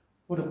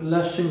 What a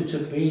blessing to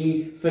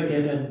be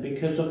forgiven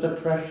because of the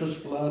precious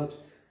blood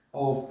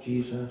of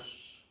Jesus.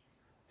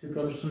 Dear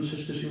brothers and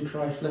sisters in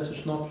Christ, let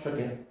us not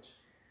forget,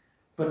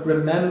 but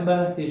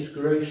remember his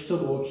grace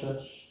towards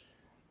us.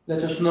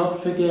 Let us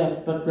not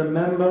forget, but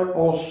remember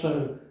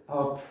also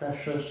our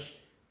precious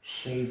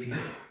Saviour.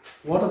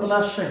 What a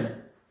blessing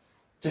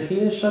to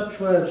hear such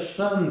words.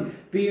 Son,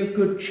 be of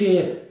good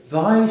cheer,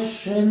 thy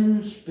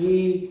sins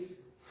be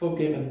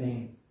forgiven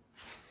thee.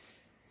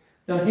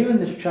 Now here in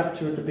this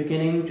chapter at the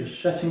beginning,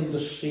 just setting the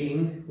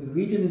scene, we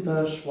read in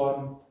verse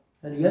 1,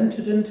 and he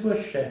entered into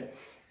a ship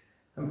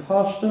and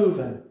passed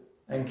over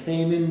and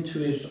came into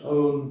his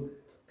own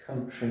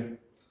country.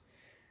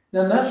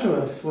 Now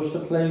Nazareth was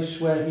the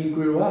place where he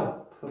grew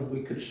up, and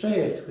we could say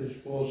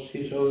it was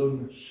his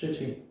own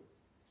city.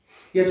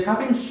 Yet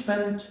having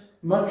spent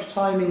much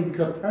time in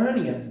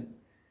Capernaum,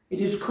 it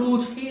is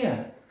called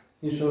here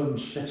his own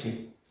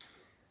city.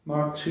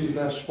 Mark 2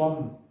 verse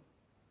 1.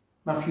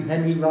 Matthew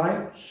Henry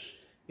writes,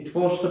 it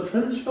was the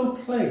principal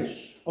place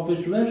of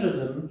his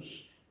residence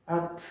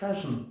at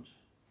present.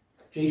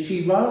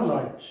 J.C. Ryle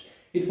writes,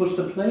 it was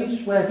the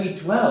place where he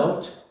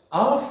dwelt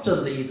after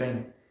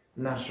leaving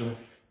Nazareth.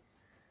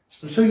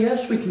 And so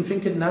yes, we can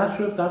think of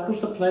Nazareth, that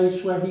was the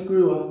place where he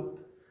grew up.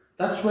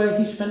 That's where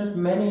he spent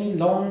many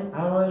long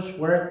hours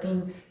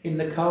working in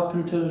the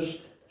carpenter's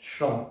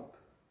shop.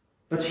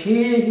 But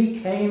here he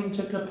came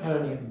to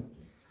Capernaum,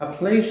 a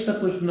place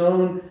that was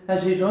known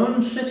as his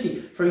own city,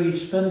 for he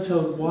spent a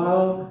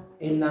while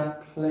in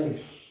that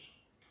place.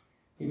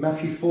 In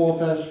Matthew 4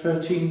 verse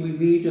 13 we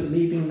read, and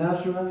leaving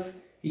Nazareth,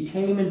 he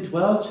came and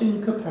dwelt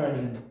in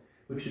Capernaum,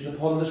 which is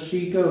upon the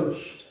sea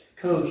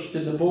coast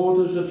in the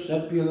borders of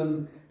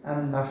Zebulun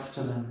and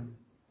Naphtali.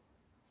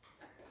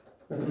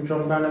 Reverend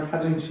John Brown of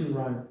Paddington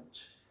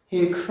writes,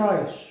 here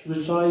Christ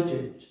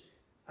resided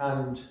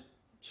and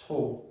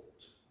taught.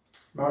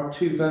 Mark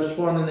 2 verse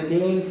 1, and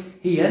again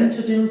he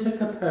entered into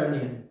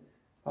Capernaum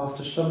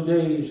after some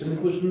days, and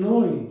it was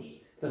noise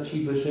that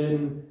he was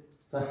in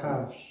the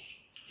house.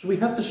 So we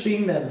have the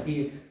scene then.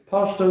 He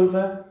passed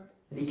over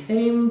and he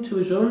came to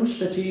his own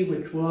city,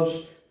 which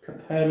was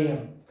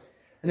Capernaum.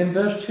 And in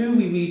verse 2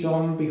 we read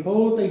on,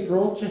 behold, they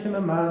brought to him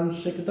a man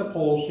sick of the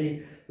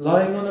palsy,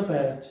 lying on a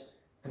bed.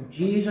 And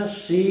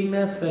Jesus, seeing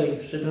their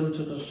faith, said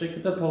unto the sick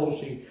of the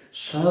palsy,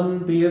 Son,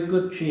 be of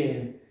good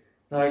cheer,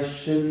 thy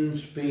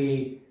sins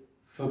be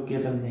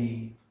forgiven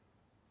thee.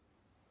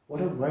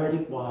 What a word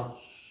it was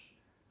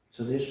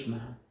to this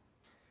man.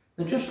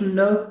 And just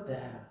note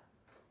there,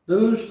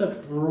 those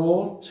that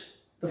brought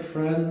the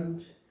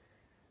friend,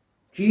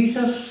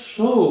 Jesus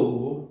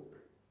saw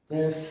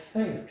their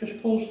faith.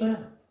 Just pause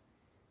there.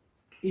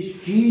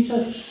 Is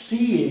Jesus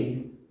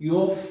seeing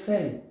your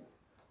faith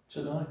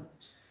tonight?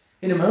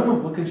 In a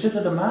moment we'll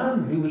consider the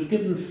man who was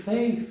given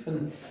faith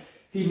and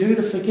he knew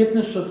the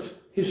forgiveness of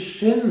his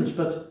sins,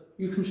 but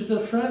you consider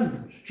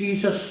friends.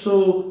 Jesus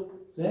saw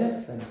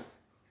their faith.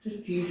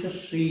 Does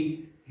Jesus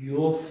see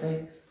your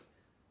faith?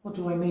 What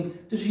do I mean?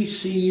 Does he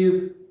see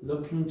you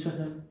looking to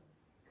him,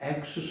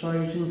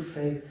 exercising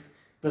faith,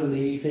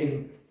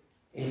 believing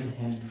in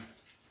him?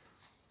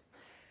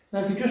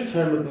 Now, if you just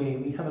turn with me,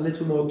 we have a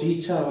little more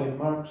detail in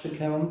Mark's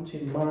account,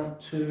 in Mark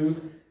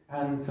 2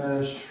 and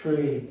verse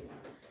 3.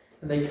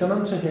 And they come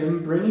unto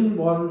him, bringing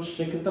one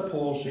sick of the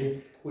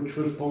palsy, which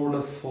was born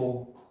of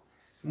 4.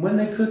 And when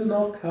they could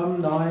not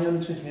come nigh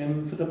unto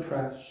him for the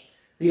press,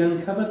 they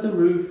uncovered the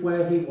roof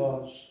where he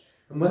was.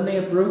 And when they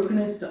had broken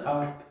it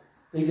up,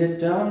 they let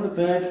down the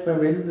bed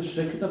wherein the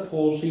sick of the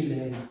palsy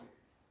lay.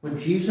 When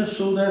Jesus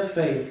saw their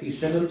faith, he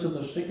said unto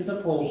the sick of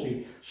the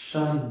palsy,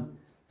 Son,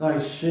 thy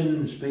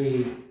sins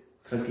be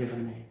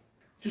forgiven thee.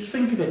 Just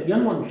think of it,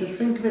 young ones, just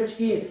think of it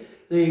here.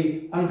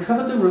 They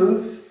uncovered the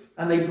roof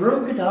and they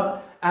broke it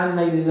up and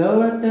they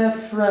lowered their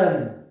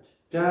friend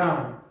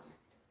down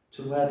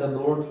to where the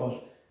Lord was.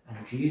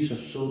 And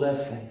Jesus saw their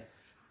faith.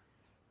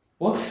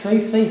 What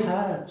faith they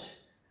had.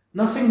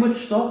 Nothing would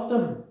stop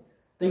them.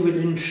 They would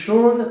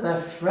ensure that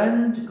their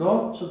friend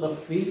got to the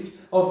feet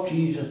of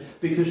Jesus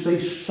because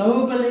they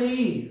so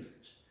believed.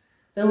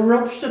 There were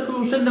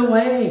obstacles in the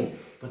way,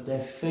 but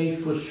their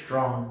faith was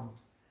strong.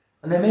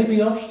 And there may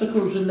be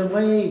obstacles in the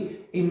way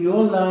in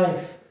your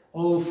life,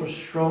 for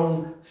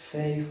strong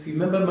faith. You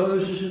remember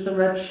Moses at the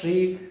Red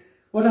Sea?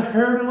 What a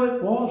hurdle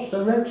it was,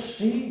 the Red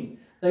Sea.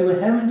 They were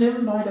hemmed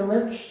in by the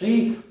Red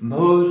Sea.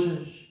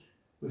 Moses,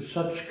 with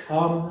such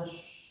calmness,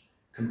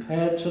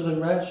 compared to the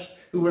rest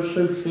who were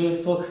so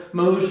fearful,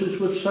 Moses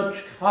with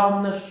such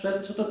calmness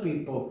said to the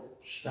people,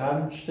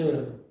 Stand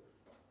still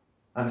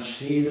and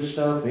see the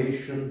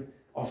salvation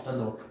of the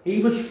Lord.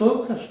 He was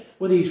focused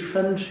with his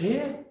friends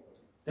here.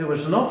 There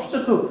was an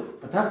obstacle,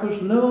 but that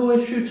was no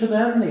issue to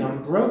them.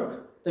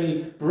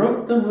 They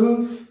broke the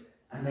roof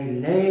and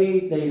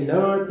they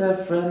lowered their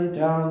friend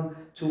down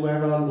to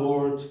where our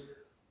Lord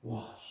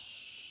was.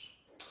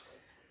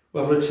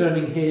 Well,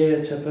 returning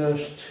here to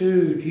verse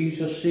 2,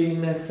 Jesus,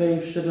 seeing their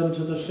faith, said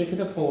unto the sick of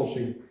the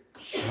palsy,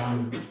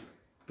 Son,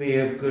 be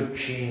of good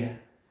cheer,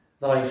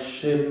 thy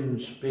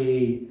sins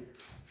be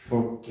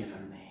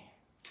forgiven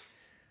thee.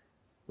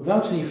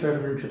 Without any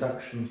further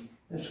introduction,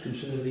 let's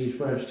consider these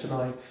words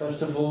tonight.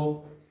 First of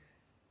all,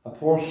 a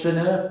poor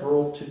sinner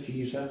brought to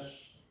Jesus,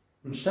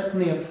 and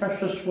secondly, a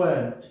precious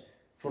word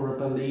for a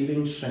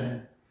believing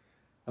sinner.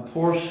 A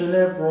poor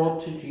sinner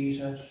brought to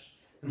Jesus,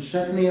 and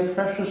secondly, a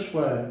precious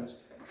word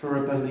for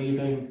a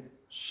believing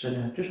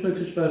sinner. Just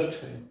notice verse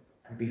 2.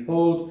 And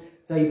behold,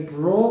 they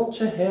brought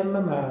to him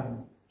a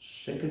man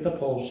sick of the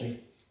palsy,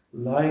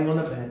 lying on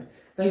a bed.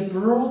 They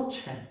brought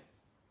him.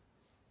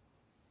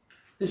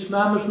 This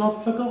man was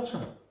not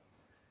forgotten.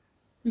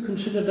 You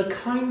consider the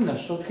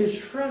kindness of his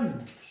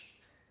friends.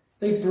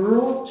 They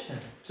brought him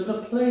to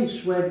the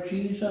place where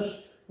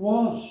Jesus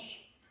was.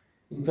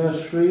 In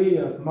verse 3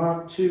 of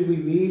Mark 2 we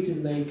read,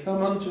 And they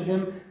come unto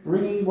him,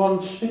 bringing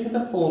one sick of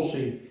the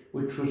palsy,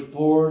 which was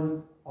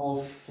born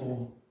of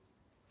 4.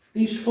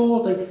 These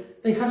 4,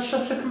 they had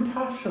such a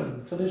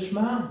compassion for this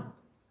man.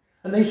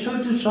 And they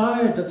so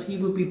desired that he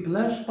would be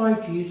blessed by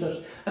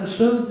Jesus. And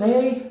so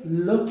they,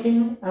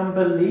 looking and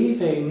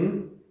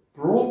believing,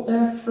 brought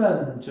their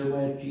friend to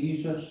where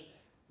Jesus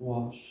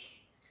was.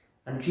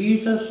 And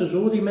Jesus, as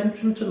already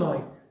mentioned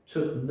tonight,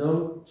 took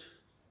note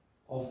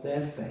of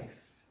their faith.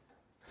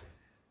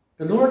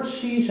 The Lord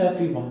sees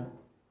everyone.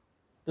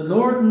 The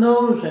Lord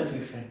knows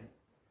everything.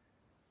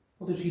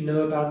 What does he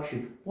know about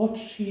you?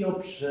 What's he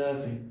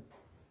observing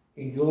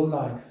in your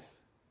life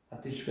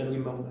at this very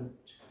moment?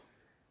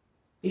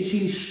 Is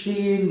he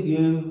seeing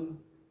you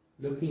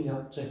looking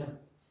up to him?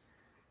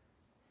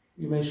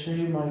 You may say,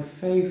 my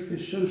faith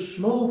is so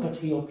small, but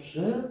he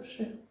observes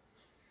it.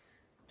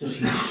 Does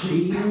he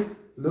see you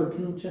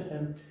looking to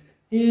him?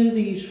 Here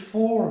these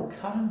 4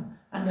 come,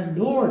 and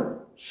the Lord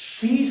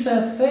sees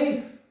their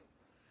faith.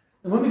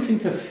 And when we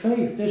think of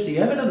faith, there's the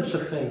evidence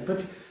of faith,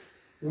 but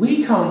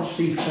we can't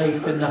see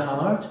faith in the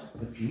heart,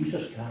 but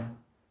Jesus can.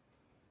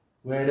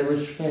 Where there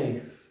is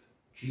faith,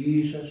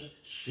 Jesus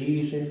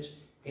sees it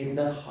in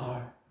the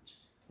heart.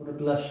 What a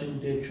blessing,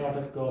 dear child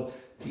of God.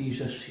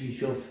 Jesus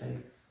sees your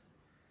faith.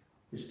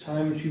 There's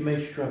times you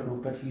may struggle,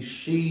 but he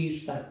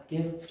sees that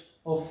gift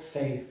of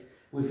faith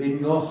within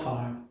your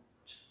heart.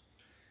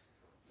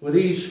 Well,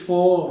 these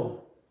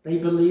 4, they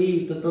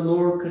believed that the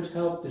Lord could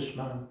help this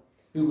man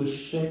who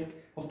was sick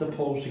of the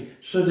palsy.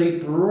 So they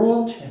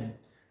brought him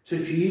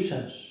to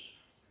Jesus.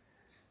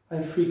 I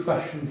have 3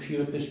 questions for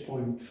you at this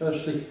point.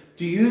 Firstly,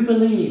 do you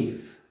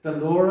believe the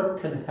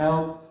Lord can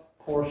help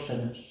poor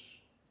sinners?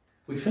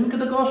 We think of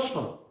the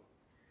gospel.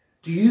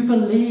 Do you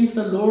believe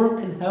the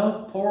Lord can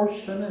help poor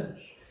sinners?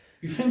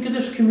 You think of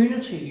this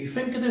community. You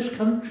think of this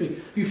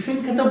country. You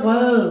think of the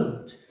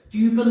world. Do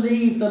you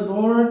believe the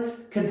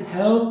Lord can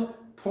help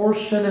poor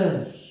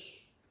sinners?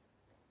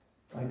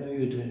 I know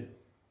you do.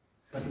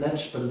 But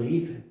let's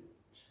believe it.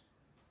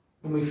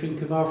 When we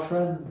think of our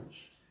friends,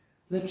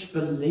 let's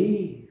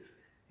believe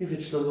if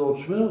it's the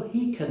Lord's will,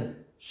 he can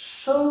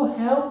so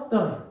help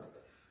them.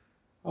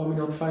 Are we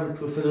not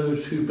thankful for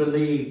those who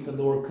believe the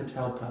Lord could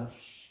help us?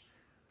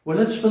 Well,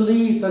 let's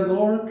believe the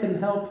Lord can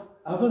help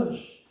others.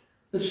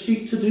 Let's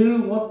seek to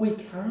do what we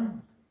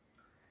can.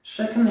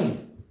 Secondly,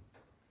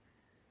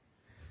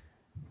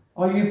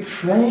 are you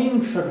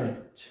praying for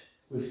it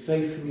with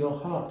faith in your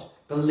heart?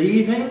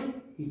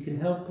 Believing he can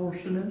help poor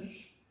sinners?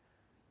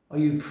 Are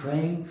you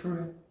praying for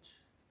it?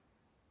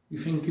 You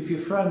think of your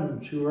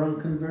friends who are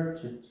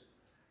unconverted.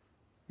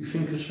 You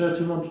think of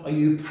certain ones. Are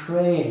you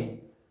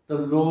praying the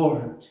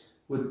Lord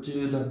would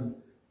do them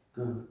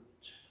good?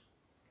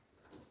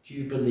 Do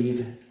you believe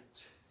it?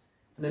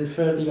 And then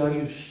thirdly, are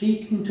you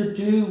seeking to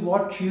do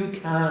what you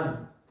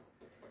can?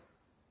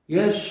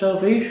 Yes,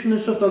 salvation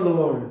is of the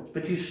Lord.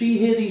 But you see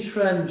here these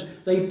friends,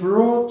 they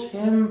brought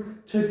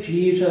him to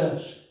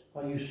Jesus.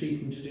 Are you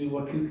seeking to do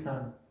what you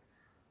can?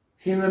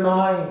 Here am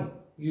I.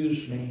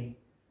 Use me.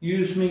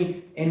 Use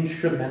me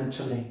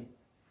instrumentally.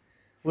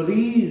 Well,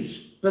 these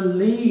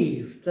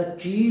believed that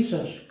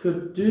Jesus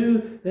could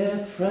do their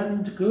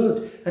friend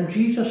good. And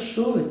Jesus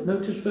saw it.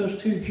 Notice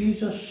verse 2,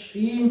 Jesus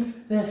seeing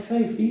their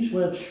faith. These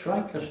words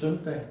strike us,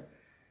 don't they?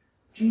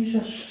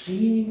 Jesus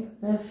seeing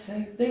their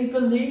faith. They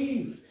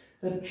believed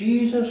that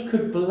Jesus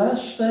could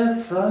bless their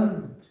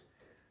friend.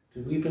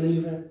 Do we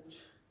believe it?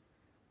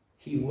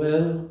 He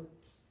will.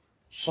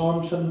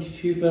 Psalm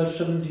 72 verse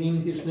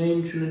 17, his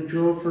name shall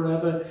endure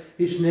forever.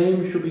 His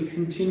name shall be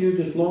continued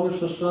as long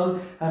as the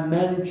sun, and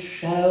men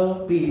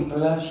shall be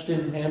blessed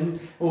in him.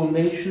 All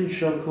nations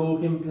shall call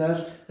him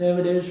blessed. There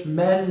it is.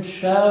 Men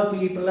shall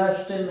be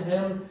blessed in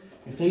him.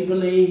 If they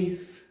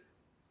believe,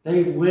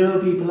 they will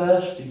be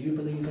blessed. Do you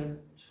believe it?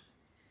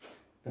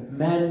 That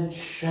men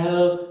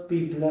shall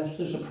be blessed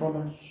is a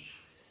promise.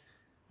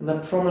 And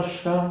that promise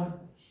stands.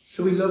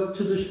 So we look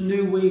to this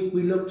new week,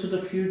 we look to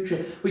the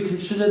future, we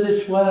consider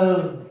this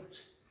world,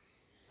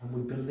 and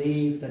we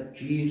believe that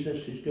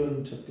Jesus is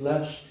going to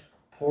bless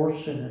poor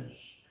sinners.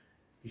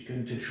 He's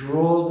going to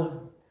draw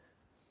them,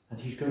 and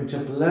he's going to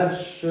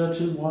bless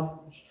certain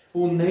ones.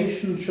 All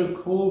nations shall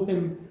call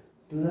him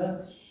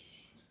blessed.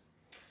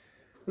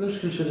 Well, let's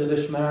consider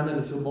this man a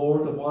little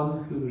more, the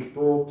one who was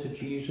brought to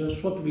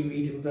Jesus. What do we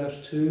read in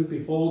verse 2?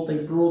 Behold, they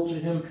brought to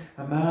him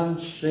a man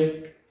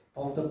sick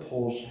of the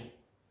palsy.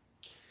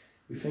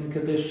 We think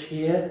of this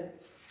here.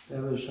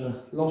 There was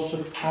a loss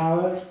of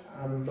power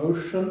and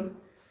motion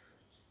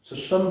to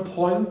some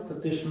point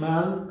that this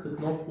man could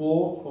not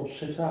walk or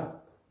sit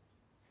up.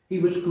 He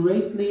was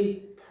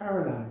greatly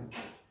paralyzed.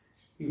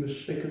 He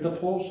was sick of the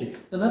palsy.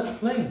 And that's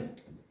plain.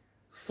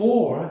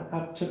 4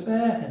 had to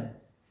bear him.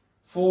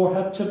 4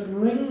 had to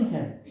bring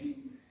him.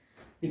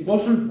 It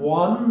wasn't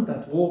one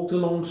that walked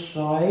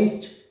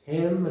alongside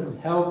him and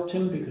helped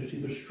him because he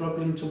was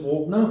struggling to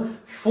walk. No,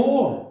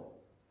 4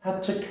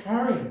 had to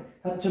carry,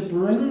 had to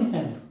bring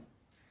him.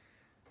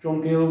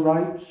 John Gill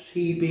writes,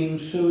 he being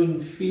so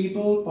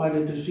enfeebled by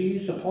the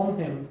disease upon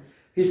him,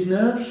 his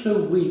nerves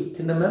so weak,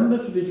 and the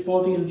members of his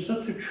body in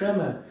such a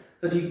tremor,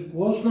 that he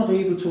was not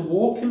able to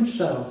walk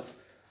himself,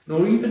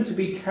 nor even to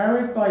be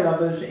carried by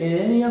others in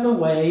any other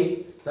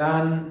way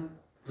than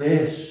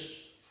this.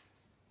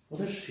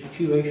 What a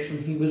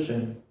situation he was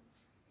in.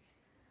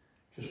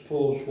 Just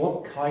pause.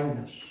 What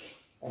kindness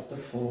of the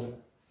 4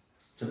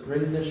 to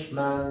bring this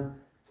man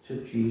to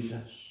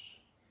Jesus.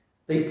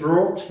 They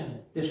brought him,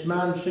 this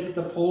man sick of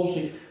the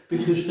palsy,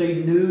 because they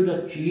knew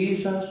that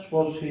Jesus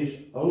was his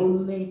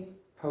only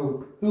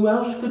hope. Who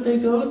else could they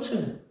go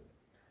to?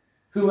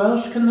 Who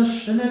else can the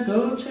sinner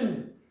go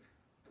to?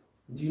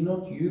 Do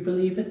not you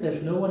believe it?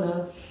 There's no one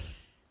else.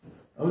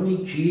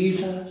 Only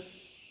Jesus.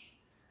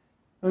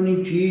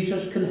 Only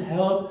Jesus can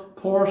help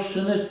poor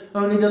sinners.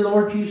 Only the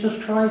Lord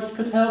Jesus Christ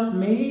could help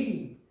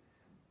me.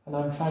 And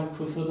I'm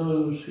thankful for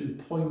those who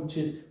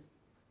pointed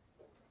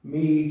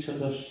me to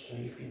the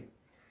Saviour.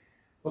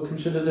 Well,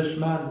 consider this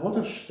man, what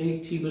a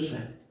state he was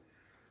in.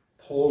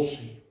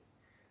 Palsy.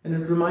 And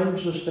it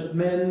reminds us that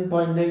men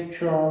by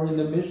nature are in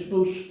a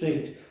miserable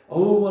state.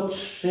 Oh, what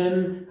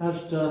sin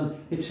has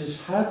done. It has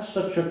had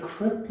such a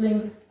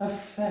crippling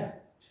effect.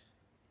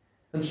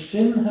 And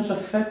sin has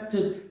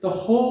affected the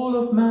whole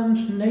of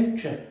man's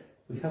nature.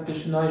 We have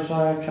this in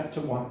Isaiah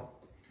chapter 1.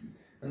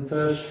 And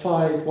verse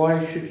 5,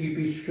 why should you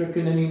be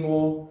stricken any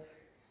more?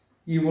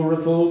 You will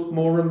revolt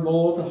more and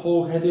more. The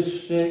whole head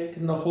is sick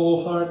and the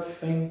whole heart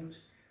faint.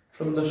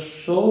 From the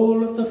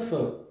sole of the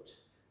foot,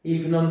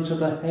 even unto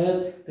the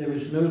head, there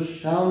is no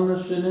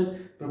soundness in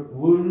it, but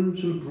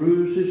wounds and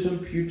bruises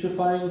and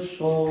putrefying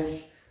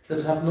sores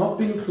that have not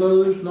been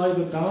closed,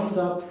 neither bound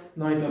up,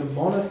 neither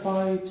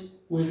mollified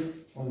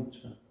with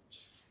ointment.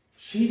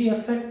 See the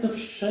effect of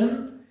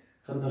sin?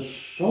 From the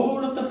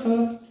sole of the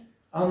foot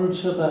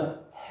unto the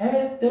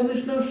head, there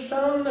is no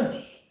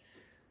soundness.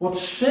 What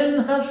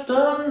sin has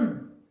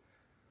done.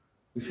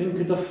 We think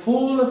of the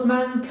fall of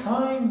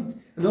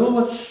mankind, and all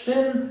what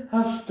sin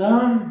has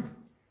done.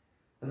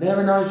 And there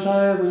in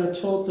Isaiah we are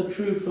taught the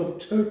truth of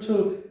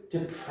total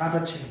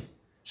depravity.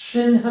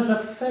 Sin has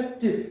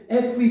affected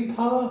every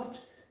part.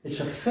 It's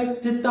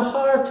affected the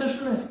heart,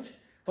 isn't it?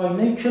 By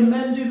nature,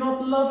 men do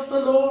not love the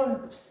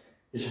Lord.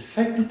 It's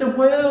affected the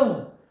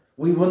will.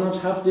 We will not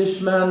have this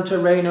man to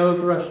reign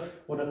over us.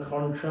 What a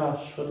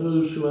contrast for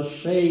those who are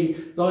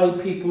saved. Thy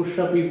people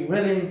shall be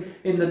willing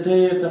in the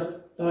day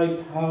of thy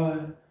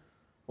power.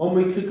 1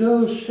 week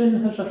ago,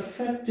 sin has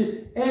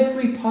affected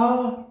every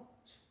part.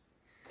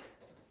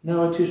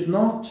 Now, it is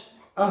not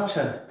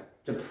utter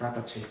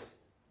depravity.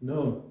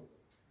 No,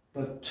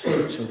 but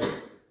total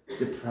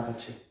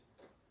depravity.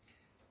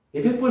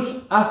 If it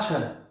was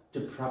utter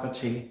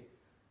depravity,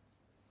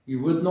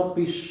 you would not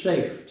be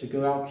safe to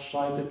go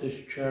outside of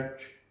this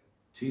church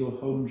to your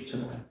homes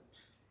tonight.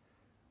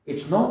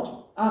 It's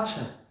not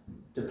utter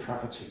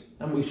depravity.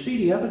 And we see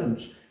the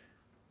evidence.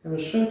 There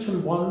are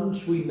certain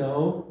ones we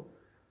know,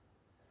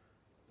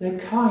 they're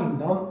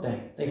kind, aren't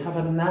they? They have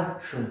a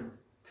natural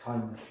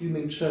kindness. You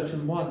meet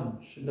certain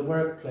ones in the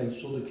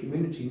workplace or the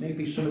community,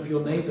 maybe some of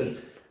your neighbours,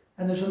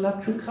 and there's a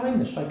natural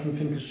kindness. I can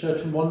think of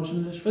certain ones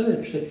in this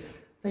village.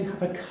 They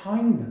have a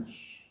kindness.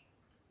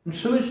 And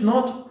so it's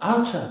not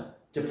utter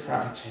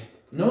depravity.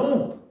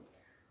 No,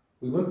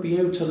 we wouldn't be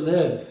able to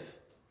live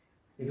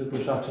if it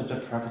was utter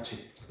depravity.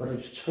 But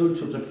it's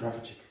total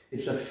depravity.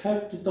 It's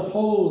affected the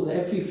whole,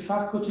 every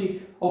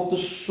faculty of the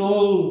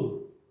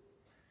soul.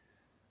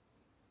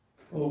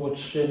 Oh, what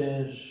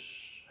sin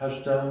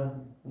has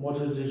done, and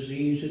what a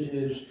disease it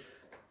is.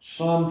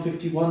 Psalm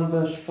 51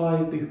 verse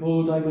 5,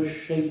 behold, I was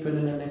shapen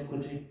in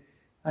iniquity,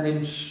 and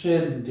in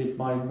sin did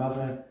my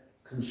mother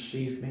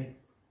conceive me.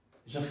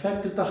 It's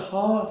affected the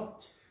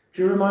heart.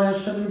 Jeremiah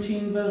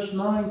 17 verse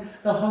 9,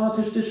 the heart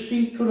is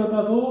deceitful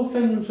above all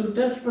things and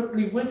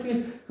desperately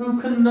wicked. Who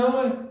can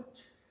know it?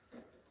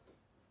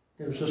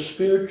 There's a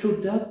spiritual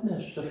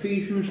deadness.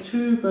 Ephesians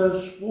 2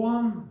 verse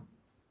 1.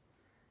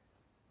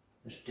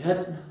 There's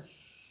deadness.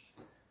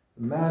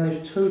 The man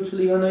is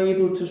totally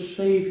unable to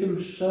save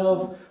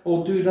himself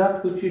or do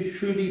that which is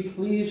truly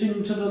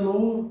pleasing to the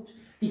Lord.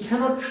 He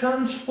cannot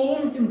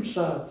transform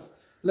himself,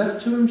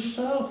 left to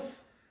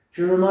himself.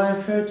 Jeremiah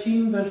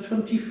 13 verse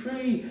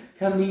 23,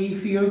 can the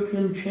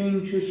Ethiopian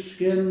change his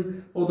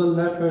skin or the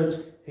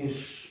leopard his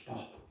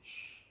spots?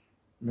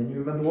 And then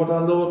you remember what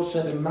our Lord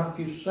said in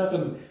Matthew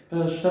 7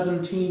 verse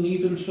 17,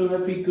 even so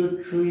every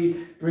good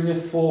tree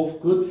bringeth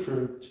forth good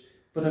fruit,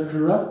 but a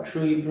corrupt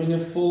tree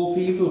bringeth forth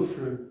evil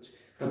fruit.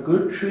 A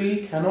good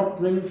tree cannot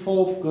bring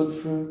forth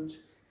good fruit,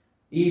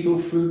 evil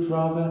fruit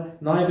rather,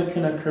 neither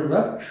can a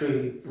corrupt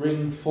tree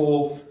bring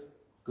forth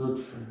good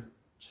fruit.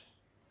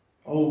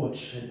 Oh, what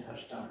sin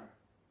has done.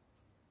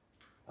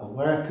 A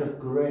work of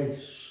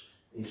grace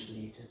is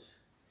needed.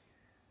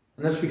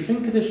 And as we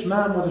think of this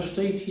man, what a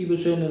state he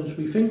was in, and as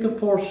we think of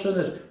poor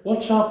sinners,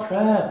 what's our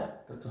prayer?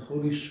 That the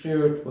Holy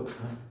Spirit will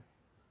come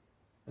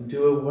and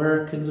do a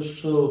work in the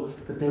soul,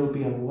 that there will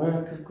be a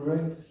work of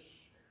grace,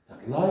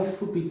 that life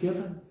will be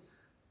given,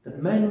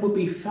 that men will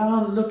be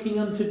found looking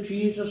unto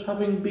Jesus,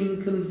 having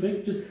been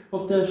convicted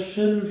of their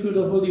sin through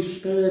the Holy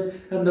Spirit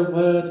and the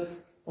Word.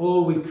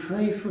 Oh, we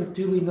pray for it,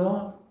 do we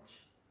not?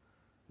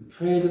 We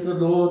pray that the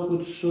Lord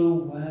would so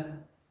well.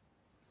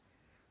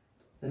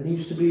 There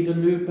needs to be the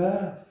new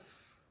birth.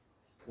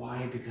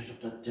 Why? Because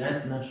of the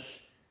deadness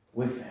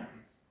within.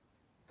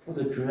 What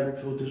a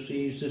dreadful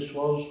disease this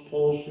was,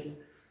 palsy.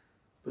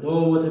 But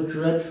oh, what a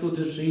dreadful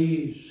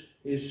disease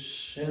is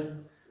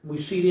sin.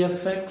 We see the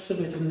effects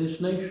of it in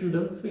this nation,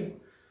 don't we?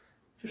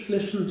 Just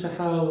listen to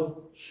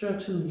how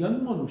certain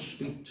young ones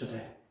speak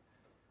today.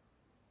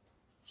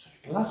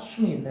 Such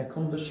blasphemy in their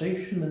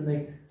conversation, and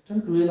they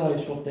don't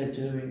realise what they're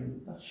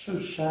doing. That's so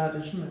sad,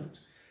 isn't it?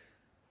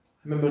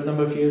 I remember a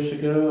number of years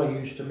ago I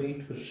used to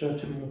meet with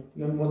certain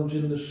young ones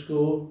in the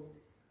school,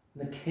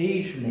 and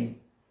occasionally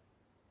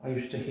I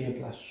used to hear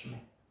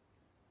blasphemy.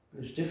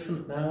 But it's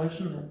different now,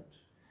 isn't it?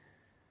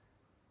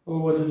 Oh,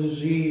 what a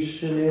disease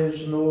sin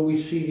is, and oh,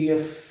 we see the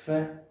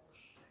effects.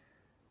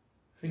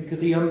 Think of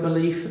the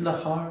unbelief in the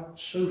heart.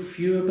 So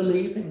few are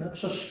believing.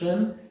 That's a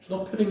sin. It's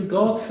not putting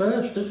God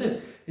first, is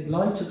it? In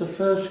light of the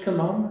first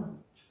commandment.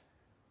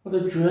 What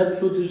a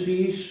dreadful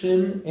disease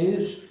sin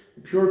is.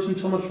 The Puritan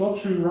Thomas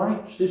Watson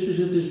writes, this is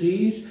a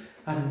disease,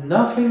 and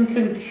nothing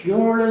can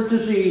cure a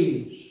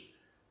disease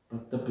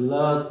but the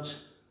blood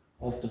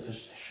of the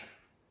physician.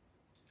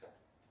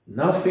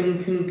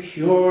 Nothing can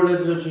cure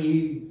a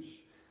disease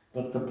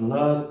but the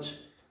blood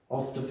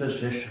of the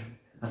physician.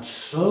 And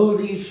so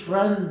these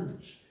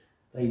friends,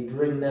 they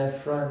bring their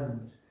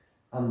friend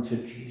unto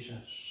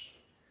Jesus.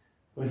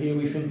 Well, here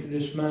we think of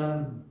this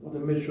man, what a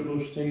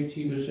miserable state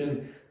he was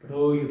in. But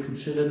oh, you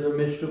consider the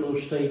miserable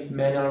state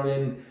men are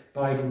in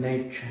by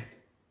nature.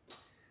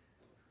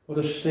 What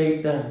a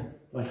state then.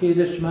 Well, here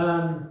this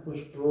man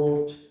was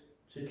brought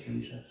to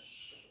Jesus.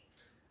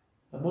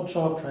 And what's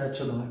our prayer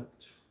tonight?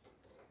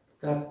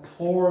 That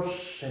poor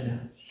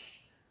sinners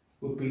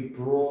would be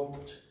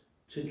brought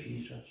to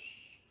Jesus.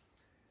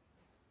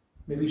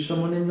 Maybe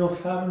someone in your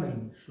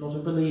family is not a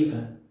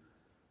believer.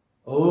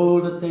 Oh,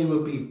 that they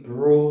would be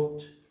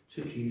brought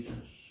to Jesus.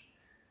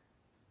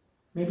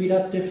 Maybe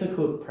that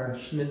difficult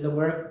person in the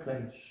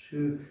workplace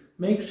who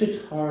makes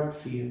it hard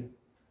for you.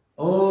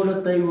 Oh,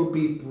 that they will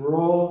be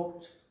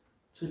brought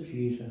to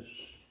Jesus.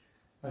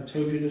 I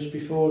told you this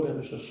before. There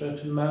was a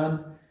certain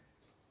man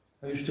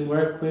I used to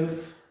work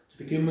with. To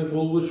begin with,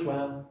 all was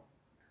well.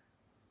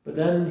 But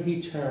then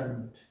he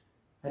turned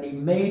and he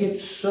made it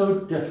so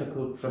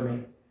difficult for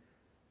me.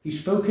 He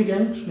spoke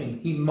against me.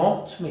 He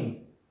mocked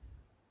me.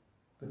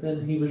 But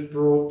then he was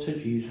brought to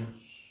Jesus.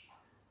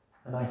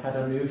 And I had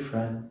a new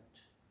friend.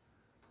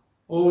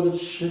 All the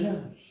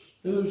sinners,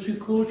 those who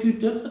cause you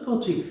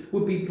difficulty,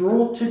 would be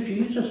brought to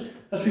Jesus.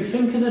 As we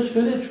think of this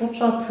village,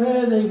 what's our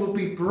prayer? They will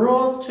be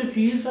brought to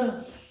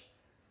Jesus.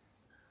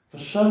 For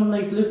some,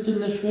 they've lived in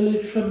this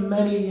village for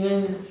many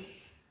years.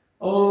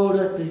 Oh,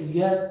 that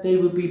yet they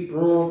would be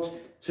brought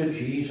to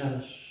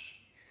Jesus.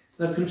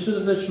 Now consider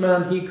this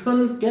man. He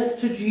couldn't get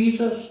to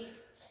Jesus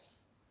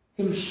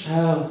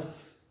himself.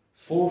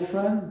 4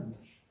 friends,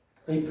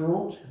 they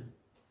brought him.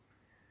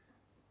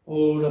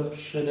 Oh, that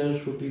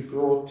sinners would be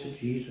brought to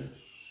Jesus.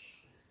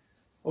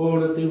 Oh,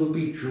 that they would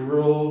be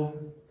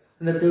drawn,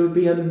 and that there would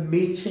be a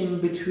meeting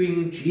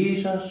between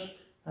Jesus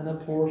and a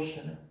poor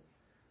sinner.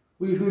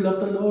 We who love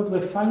the Lord,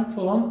 we're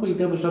thankful, aren't we?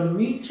 There was a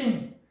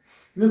meeting.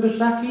 Remember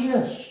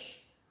Zacchaeus?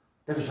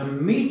 There was a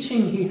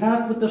meeting he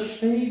had with the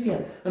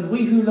Saviour. And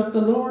we who love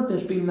the Lord,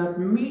 there's been that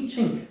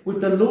meeting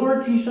with the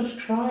Lord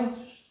Jesus Christ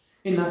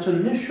in that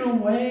initial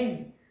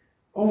way.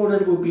 Oh,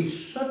 that it would be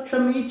such a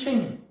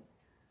meeting.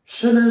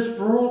 Sinners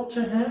brought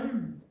to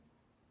him.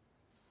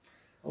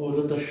 Oh,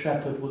 that the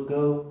shepherd would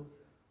go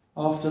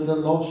after the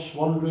lost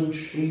wandering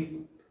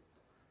sheep.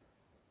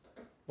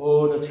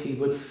 Oh, that he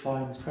would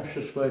find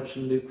precious words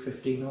in Luke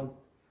 15,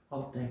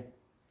 aren't they?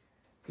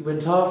 He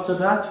went after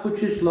that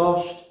which is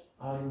lost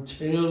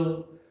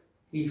until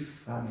he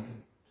found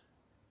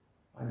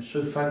it. I'm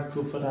so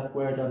thankful for that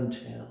word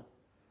until.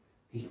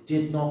 He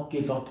did not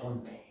give up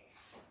on me.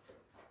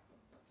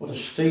 What a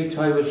state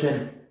I was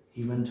in.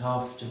 He went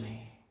after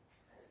me.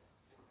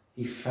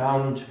 He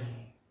found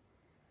me.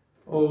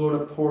 Oh,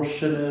 the poor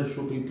sinners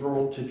will be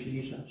brought to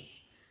Jesus.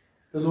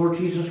 The Lord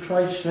Jesus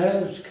Christ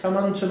says, come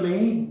unto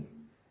me.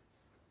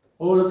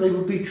 Oh, that they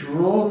would be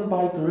drawn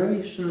by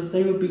grace and that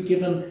they would be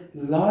given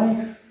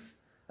life,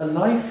 a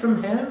life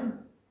from him.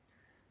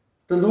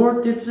 The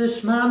Lord did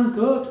this man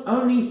good.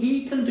 Only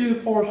he can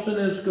do poor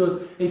sinners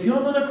good. If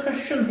you're not a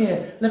Christian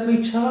here, let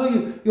me tell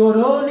you, your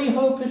only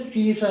hope is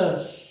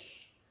Jesus.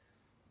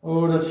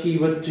 Oh, that he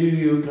would do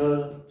you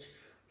good.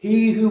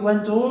 He who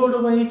went all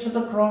the way to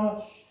the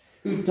cross,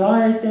 who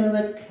died there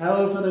at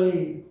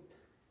Calvary.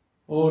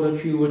 Oh,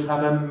 that you would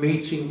have a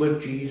meeting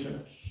with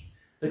Jesus.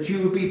 That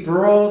you would be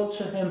brought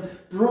to him,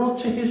 brought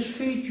to his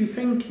feet. You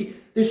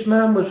think this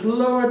man was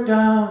lowered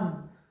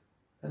down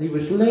and he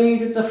was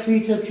laid at the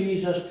feet of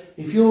Jesus.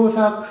 If you're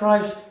without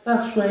Christ,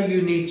 that's where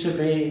you need to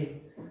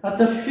be. At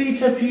the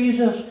feet of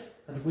Jesus.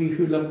 And we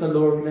who love the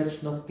Lord,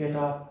 let's not get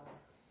up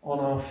on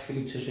our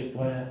feet, as it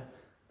were,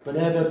 but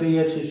ever be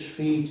at his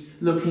feet,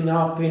 looking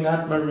up in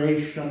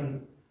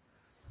admiration.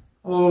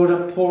 Oh,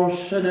 the poor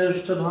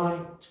sinners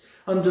tonight,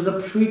 under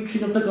the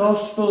preaching of the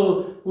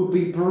gospel, would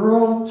be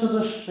brought to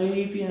the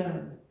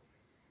Saviour.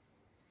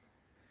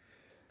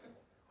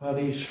 Well,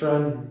 these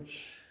friends,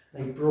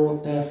 they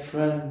brought their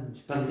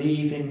friend,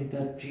 believing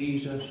that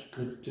Jesus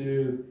could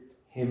do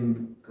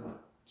him good.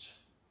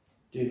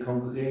 Dear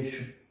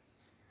congregation,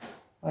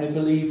 I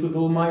believe with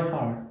all my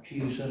heart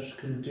Jesus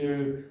can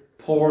do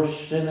poor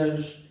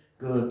sinners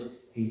good.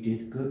 He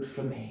did good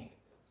for me.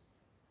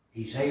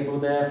 He's able,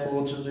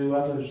 therefore, to do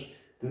others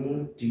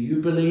good. Do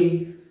you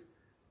believe?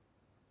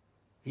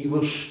 He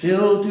will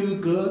still do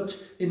good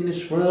in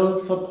this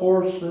world for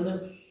poor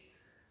sinners.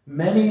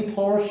 Many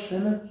poor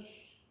sinners.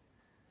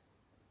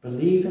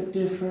 Believe it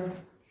different.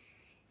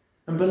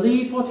 And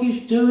believe what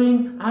he's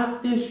doing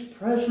at this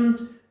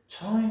present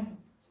time.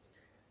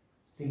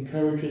 It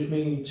encourages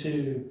me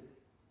to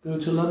go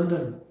to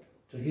London,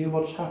 to hear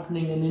what's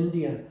happening in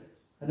India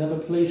and other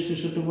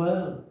places of the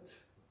world.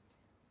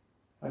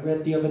 I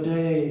read the other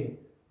day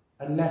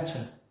a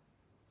letter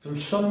from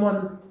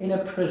someone in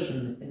a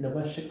prison in the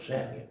Wessex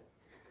area,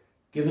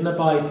 given a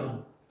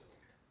Bible,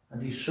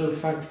 and he's so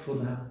thankful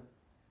now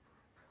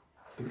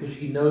because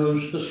he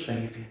knows the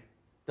Saviour.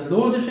 The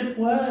Lord is at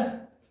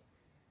work.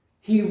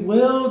 He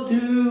will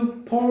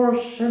do poor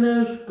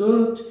sinners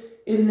good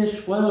in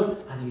this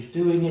world, and he's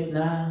doing it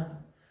now,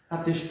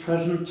 at this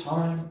present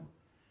time.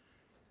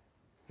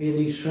 Here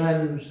these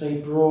friends, they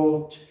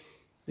brought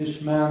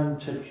this man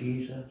to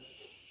Jesus,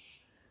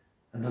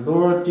 and the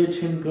Lord did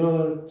him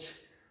good.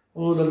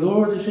 Oh, the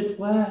Lord is at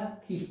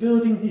work. He's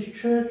building his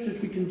church, as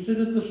we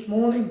considered this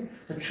morning.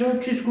 The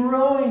church is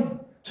growing.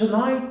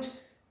 Tonight,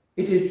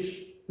 it is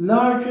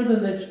larger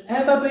than it's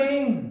ever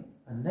been.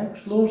 And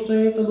next, Lord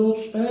say, if the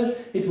Lord spares,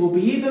 it will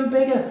be even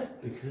bigger,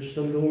 because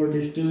the Lord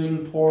is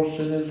doing poor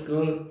sinners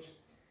good.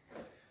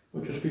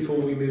 But just before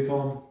we move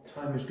on,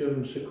 time is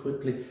going so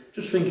quickly.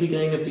 Just think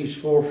again of these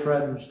 4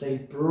 friends. They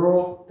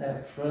brought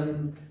their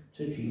friend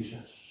to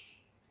Jesus.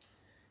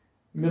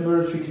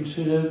 Remember, as we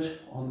considered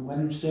on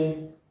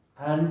Wednesday,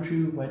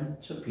 Andrew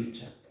went to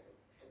Peter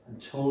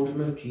and told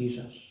him of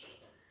Jesus.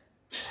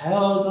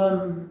 Tell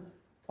them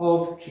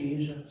of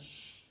Jesus.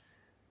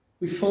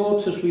 We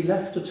thought as we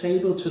left the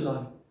table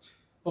tonight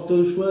of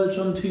those words,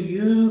 unto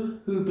you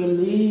who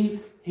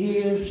believe he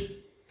is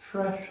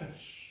precious.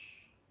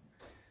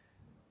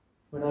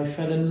 When I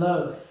fell in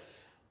love,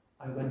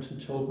 I went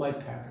and told my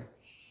parents.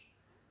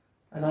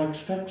 And I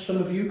expect some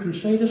of you can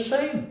say the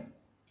same,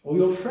 or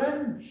your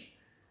friends.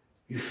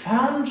 You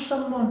found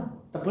someone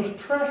that was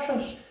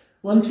precious.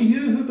 Unto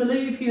you who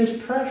believe he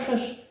is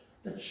precious,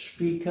 let's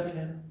speak of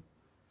him.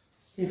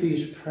 If he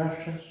is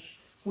precious,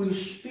 we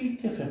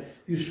speak of him.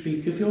 You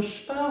speak of your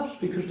spouse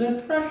because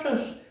they're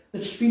precious.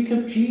 Let's speak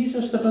of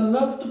Jesus, the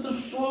beloved of the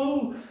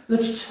soul.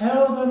 Let's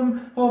tell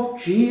them of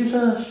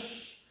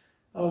Jesus.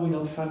 Are we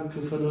not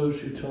thankful for those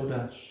who told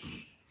us?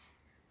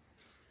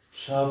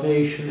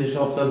 Salvation is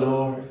of the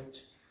Lord,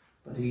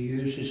 but he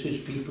uses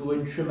his people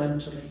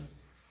instrumentally.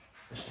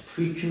 There's the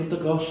preaching of the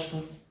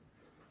gospel.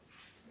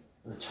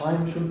 There are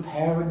times when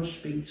parents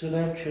speak to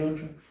their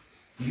children.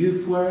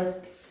 Youth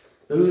work.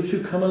 Those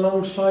who come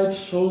alongside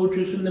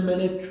soldiers in the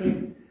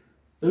military.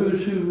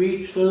 Those who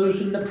reach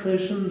those in the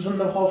prisons and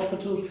the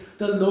hospitals.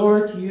 The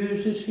Lord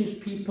uses his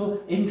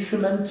people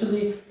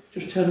instrumentally.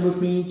 Just turn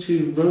with me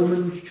to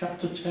Romans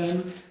chapter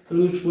 10.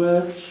 Those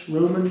words,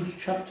 Romans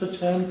chapter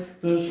 10,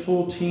 verse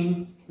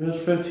 14.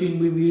 Verse 13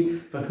 we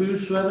read, for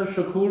whosoever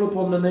shall call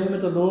upon the name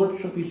of the Lord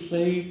shall be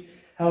saved.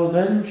 How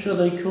then shall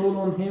they call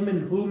on him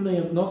in whom they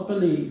have not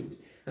believed?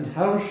 And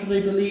how shall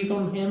they believe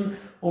on him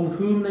on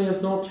whom they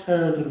have not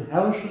heard? And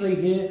how shall they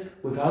hear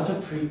without a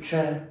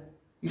preacher?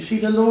 You see,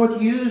 the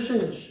Lord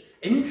uses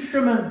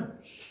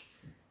instruments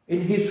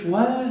in his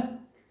work.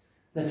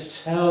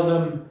 Let's tell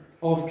them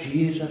of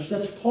Jesus.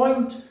 Let's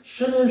point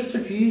sinners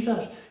to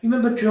Jesus. You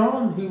remember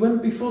John, who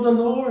went before the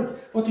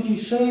Lord. What did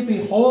he say?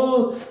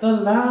 Behold, the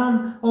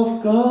Lamb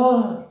of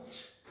God.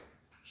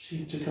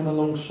 Seek to come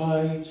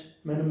alongside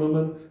men and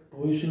women,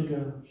 boys and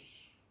girls,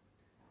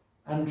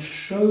 and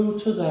show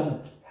to them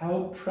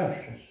how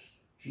precious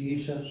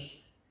Jesus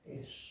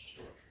is.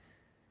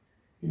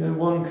 You know,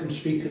 one can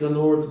speak of the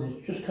Lord and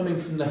it's just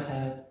coming from the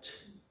head.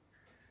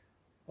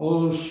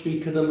 Oh,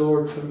 speak of the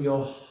Lord from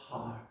your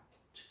heart.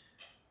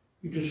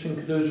 You just think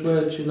of those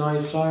words in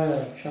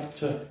Isaiah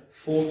chapter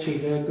 40,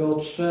 where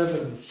God's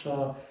servants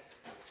are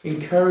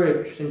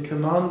encouraged and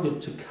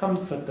commanded to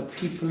comfort the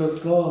people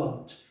of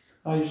God.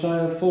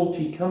 Isaiah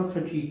 40,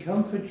 comfort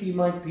ye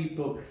my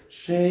people,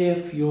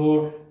 saith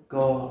your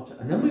God.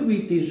 And then we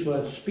read these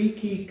words,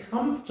 speak ye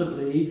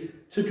comfortably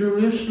to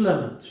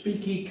Jerusalem,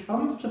 speak ye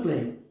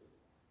comfortably.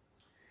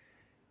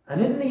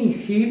 And in the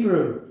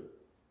Hebrew,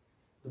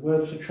 the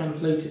words are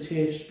translated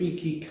here,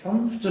 speak ye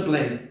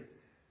comfortably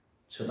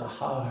to the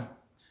heart.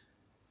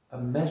 A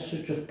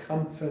message of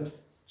comfort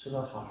to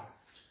the heart.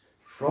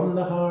 From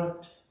the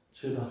heart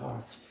to the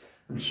heart.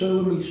 And so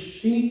when we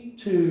seek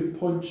to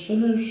point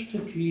sinners to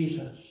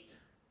Jesus,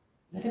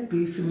 let it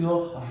be from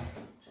your heart.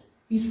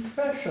 He's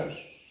precious.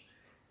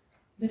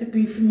 Let it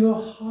be from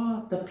your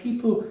heart. The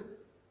people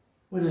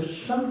where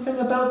there's something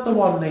about the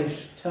one they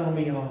tell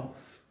me of.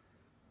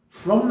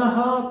 From the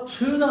heart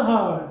to the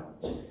heart.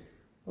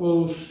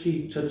 Oh,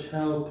 seek to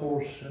tell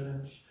poor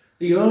sinners.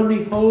 The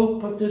only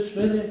hope of this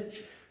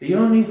village, the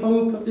only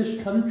hope of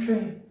this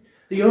country,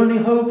 the only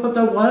hope of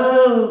the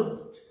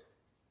world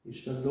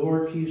is the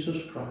Lord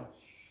Jesus Christ.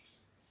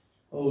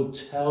 Oh,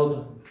 tell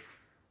them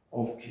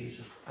of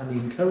Jesus. And the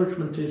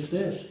encouragement is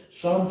this,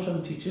 Psalm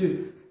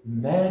 72,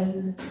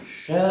 men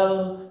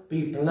shall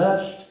be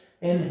blessed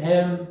in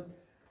him.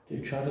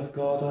 Dear child of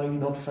God, are you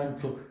not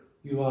thankful?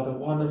 You are the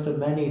one of the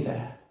many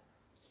there,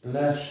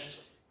 blessed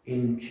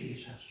in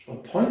Jesus. Well,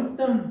 point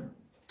them.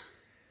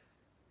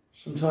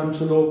 Sometimes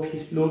the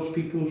Lord's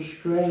people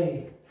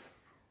stray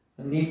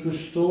and need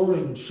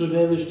restoring. So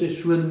there is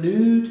this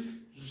renewed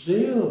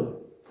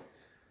zeal.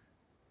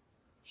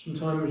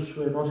 Sometimes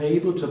we're not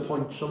able to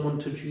point someone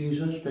to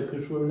Jesus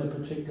because we're in a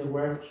particular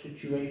work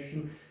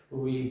situation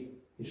where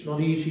it's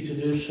not easy to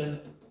do so.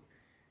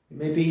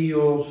 Maybe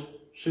you're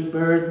so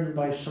burdened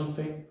by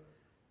something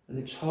and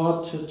it's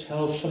hard to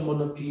tell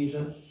someone of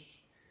Jesus.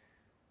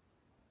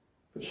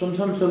 But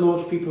sometimes the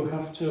Lord's people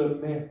have to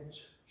admit,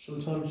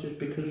 sometimes it's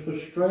because we're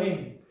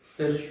straying.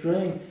 They're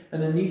straying.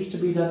 And there needs to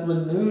be that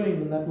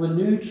renewing and that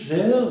renewed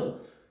zeal.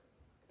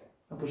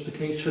 That was the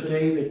case for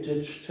David.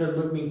 Turn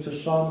with me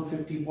to Psalm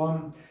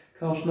 51.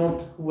 Cast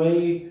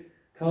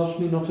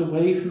me not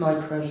away from thy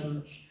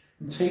presence,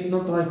 and take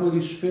not thy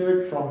Holy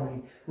Spirit from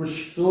me.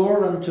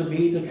 Restore unto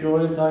me the joy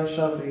of thy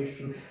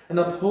salvation, and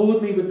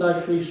uphold me with thy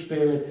free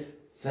spirit.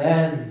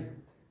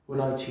 Then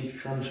will I teach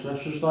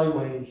transgressors thy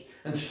ways,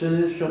 and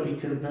sinners shall be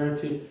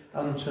converted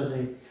unto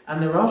thee.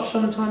 And there are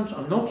sometimes,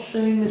 I'm not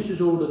saying this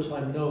is all the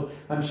time, no,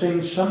 I'm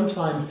saying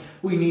sometimes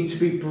we need to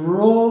be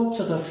brought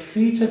to the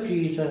feet of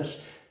Jesus,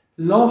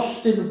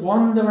 lost in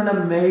wonder and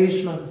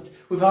amazement,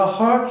 with our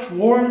hearts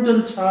warmed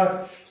and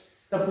touched,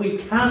 that we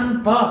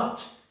can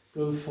but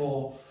go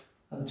forth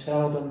and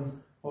tell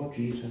them of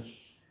Jesus.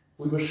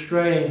 We were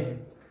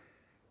straying.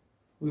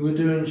 We were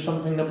doing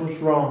something that was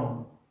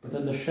wrong. But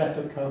then the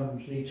shepherd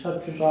comes and he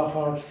touches our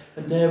hearts,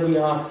 and there we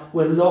are.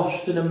 We're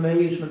lost in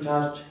amazement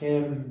at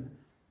him.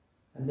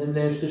 And then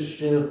there's this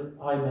still,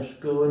 I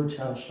must go and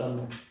tell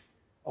someone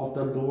of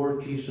the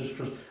Lord Jesus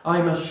Christ.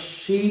 I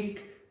must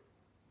seek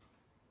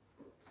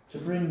to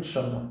bring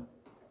someone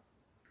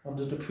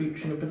under the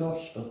preaching of the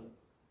gospel.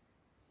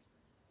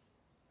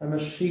 I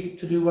must seek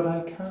to do what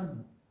I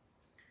can.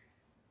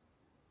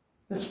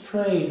 Let's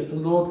pray that the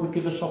Lord would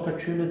give us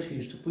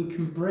opportunities that we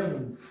can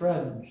bring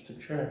friends to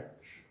church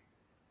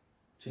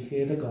to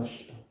hear the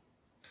gospel.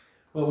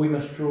 Well, we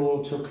must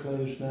draw to a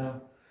close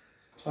now.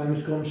 Time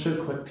has gone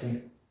so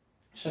quickly.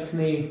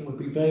 Secondly, we'll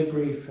be very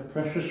brief, a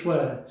precious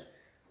word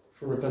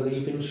for a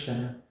believing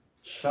sinner.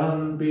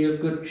 Son, be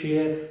of good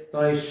cheer,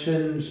 thy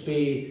sins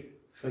be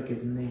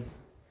forgiven thee.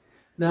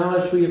 Now,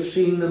 as we have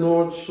seen, the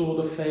Lord saw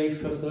the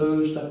faith of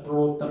those that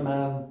brought the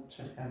man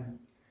to him,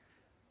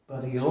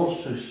 but he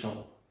also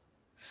saw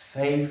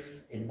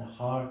faith in the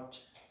heart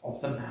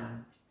of the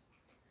man,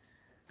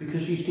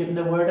 because he's given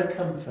a word of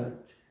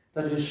comfort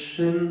that his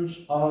sins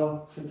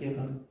are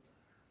forgiven.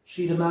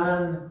 See, the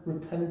man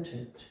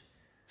repented.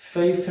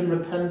 Faith and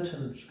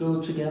repentance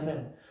go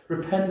together.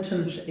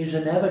 Repentance is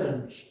an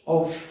evidence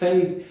of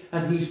faith,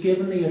 and he's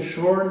given the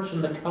assurance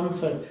and the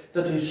comfort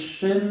that his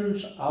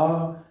sins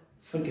are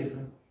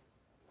forgiven.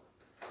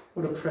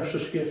 What a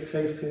precious gift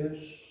faith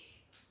is.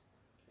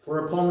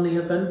 For upon the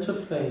event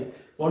of faith,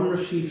 one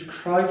receives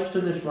Christ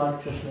and his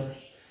righteousness,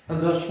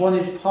 and thus one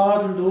is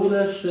pardoned all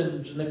their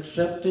sins and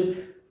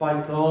accepted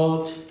by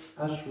God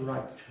as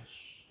righteous.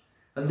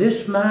 And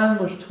this man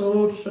was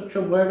told such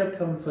a word of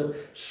comfort,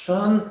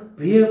 Son,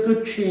 be of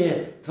good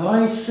cheer,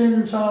 thy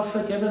sins are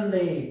forgiven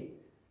thee.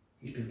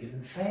 He's been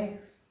given faith.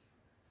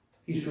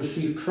 He's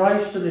received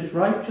Christ and his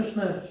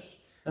righteousness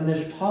and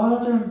his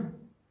pardon.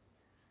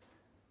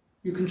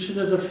 You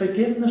consider the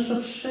forgiveness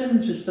of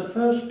sins is the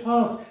first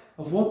part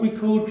of what we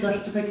call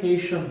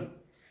justification.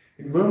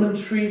 In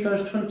Romans 3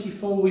 verse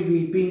 24 we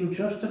read, being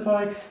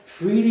justified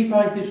freely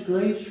by his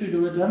grace through the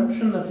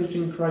redemption that is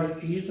in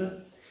Christ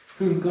Jesus,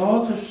 whom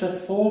God has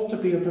set forth to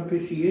be a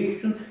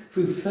propitiation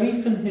through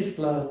faith in his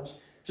blood,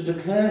 to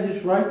declare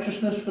his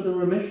righteousness for the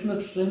remission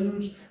of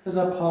sins that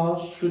are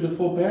past through the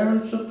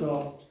forbearance of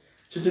God,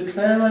 to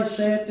declare, I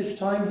say at this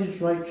time, his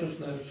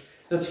righteousness,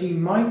 that he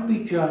might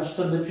be just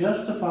and the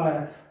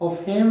justifier of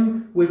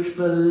him which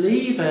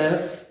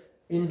believeth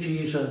in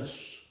Jesus.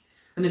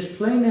 And it's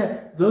plain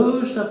that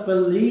those that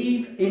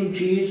believe in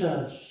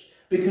Jesus,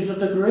 because of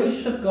the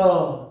grace of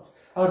God,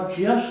 are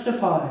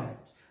justified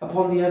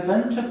upon the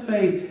event of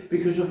faith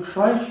because of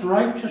Christ's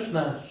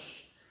righteousness.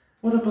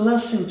 What a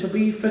blessing to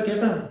be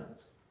forgiven.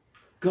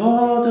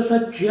 God as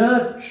a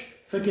judge,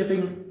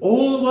 forgiving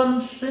all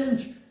one's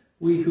sins.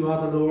 We who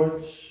are the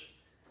Lord's,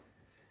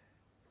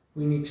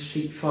 we need to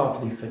seek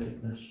fatherly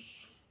forgiveness.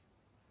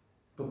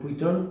 But we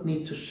don't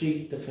need to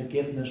seek the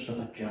forgiveness of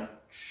a judge.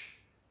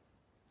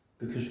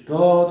 Because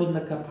God, in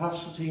the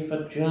capacity of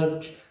a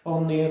judge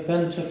on the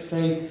event of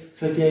faith,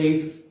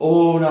 forgave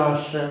all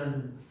our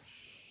sins.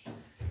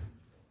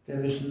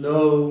 There is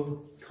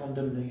no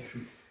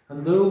condemnation.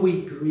 And though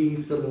we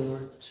grieve the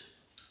Lord,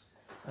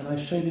 and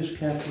I say this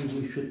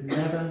carefully, we should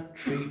never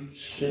treat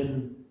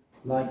sin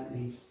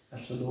lightly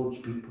as the Lord's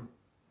people.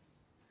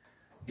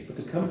 But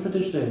the comfort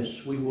is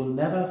this, we will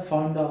never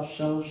find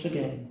ourselves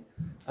again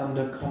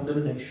under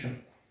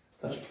condemnation.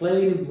 That's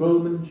plain in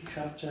Romans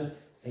chapter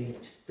 8.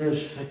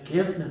 There's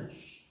forgiveness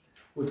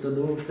with the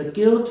Lord. The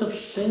guilt of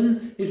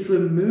sin is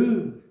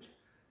removed.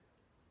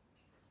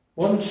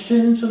 One's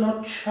sins are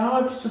not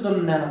charged to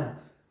them now.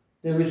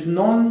 There is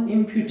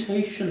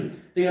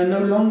non-imputation. They are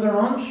no longer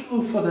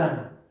answerable for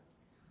them.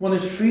 One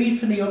is freed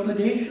from the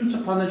obligations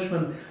of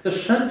punishment. The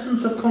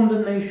sentence of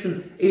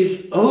condemnation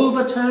is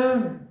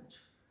overturned.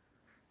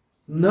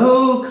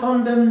 No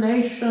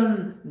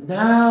condemnation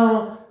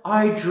now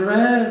I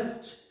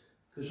dread,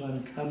 because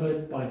I'm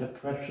covered by the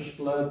precious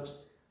blood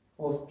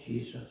of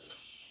Jesus.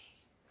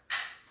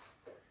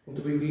 What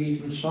do we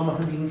read in Psalm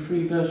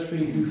 103 verse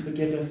 3? Who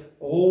forgiveth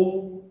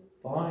all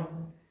thine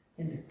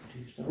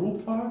iniquities. They're all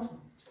pardoned,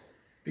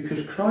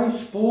 because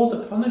Christ bore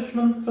the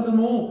punishment for them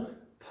all,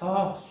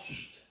 past,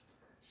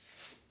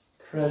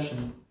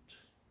 present,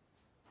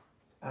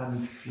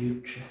 and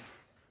future.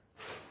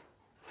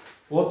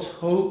 What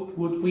hope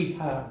would we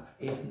have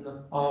if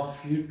our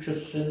future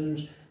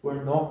sins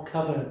were not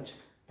covered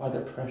by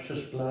the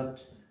precious blood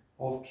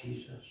of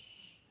Jesus?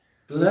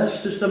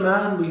 Blessed is the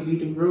man, we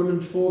read in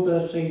Romans 4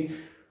 verse 8,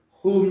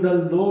 whom the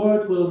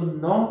Lord will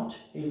not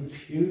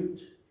impute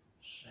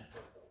sin.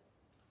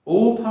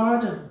 All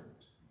pardoned.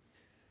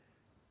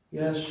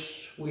 Yes,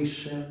 we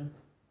sin.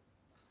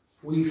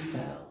 We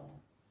fell.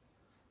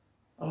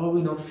 Are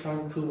we not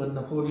thankful when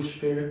the Holy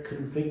Spirit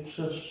convicts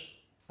us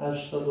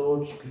as the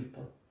Lord's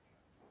people?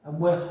 And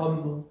we're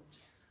humble,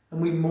 and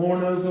we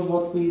mourn over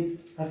what we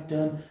have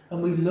done,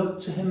 and we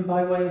look to him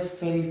by way of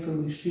faith,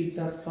 and we seek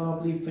that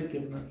fatherly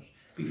forgiveness.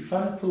 Be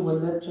thankful we're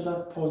led to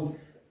that point.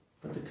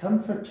 But the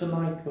comfort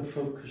tonight we're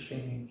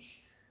focusing is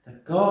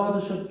that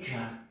God as a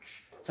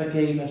judge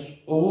forgave us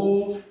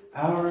all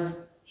our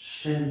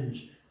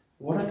sins.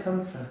 What a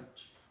comfort.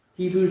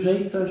 Hebrews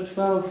 8 verse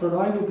 12, for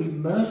I will be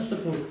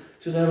merciful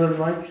to their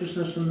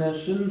unrighteousness, and their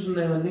sins and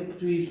their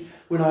iniquities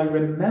will I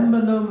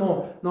remember no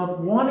more.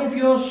 Not one of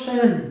your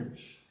sins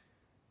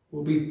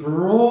will be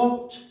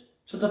brought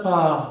to the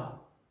bar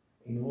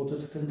in order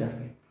to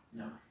condemn you.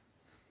 No.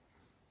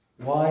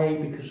 Why?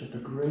 Because of the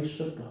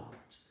grace of God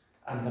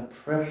and the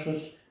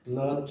precious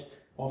blood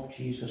of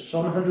Jesus.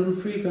 Psalm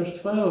 103 verse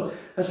 12,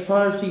 as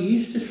far as the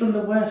east is from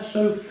the west,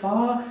 so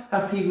far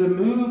hath he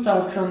removed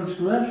our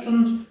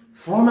transgressions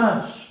from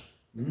us.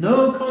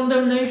 No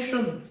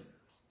condemnation.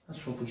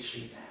 That's what we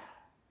see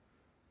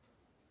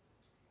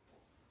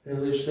there.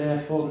 There is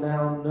therefore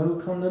now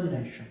no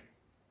condemnation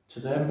to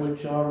them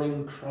which are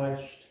in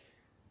Christ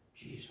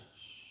Jesus.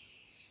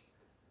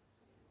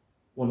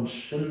 One's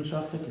sins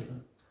are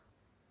forgiven.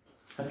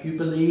 Have you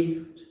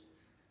believed?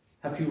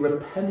 Have you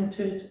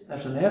repented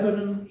as an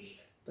evidence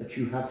that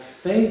you have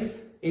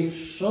faith?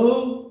 If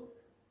so,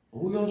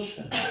 all your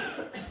sins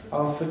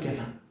are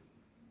forgiven.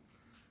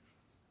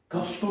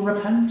 Gospel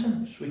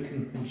repentance we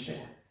can consider.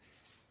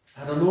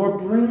 And the Lord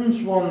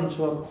brings one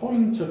to a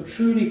point of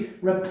truly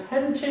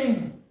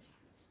repenting.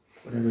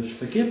 But there is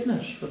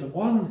forgiveness for the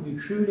one who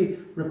truly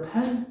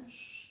repents,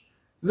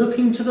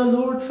 looking to the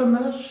Lord for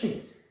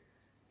mercy.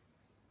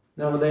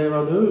 Now there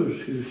are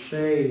those who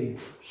say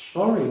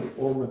sorry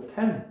or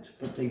repent,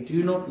 but they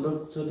do not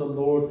look to the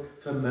Lord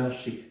for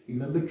mercy.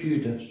 Remember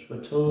Judas,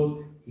 we're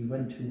told he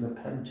went and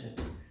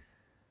repented.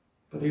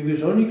 But he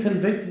was only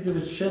convicted of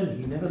his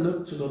sin. He never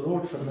looked to the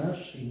Lord for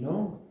mercy,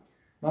 no.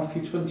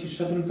 Matthew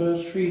 27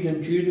 verse 3,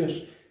 then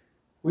Judas,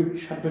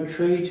 which had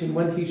betrayed him,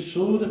 when he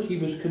saw that he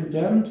was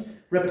condemned,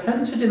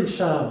 repented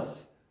himself.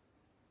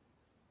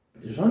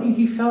 But as only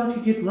he felt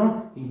he did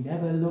wrong, he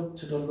never looked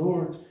to the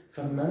Lord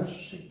for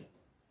mercy.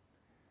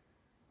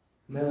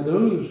 And there are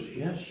those,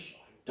 yes,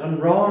 I've done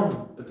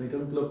wrong, but they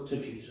don't look to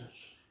Jesus.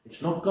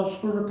 It's not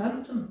gospel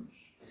repentance.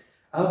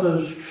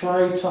 Others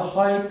try to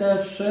hide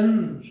their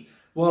sins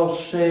while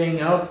saying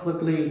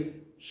outwardly,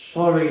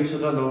 sorry to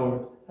the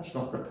Lord. That's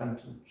not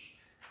repentance.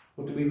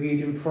 What do we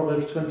read in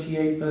Proverbs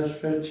 28 verse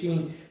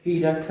 13? He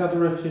that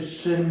covereth his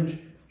sins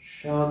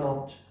shall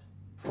not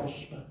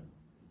prosper.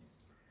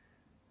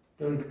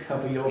 Don't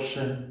cover your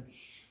sins.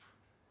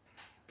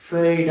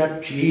 Pray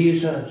that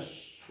Jesus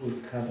will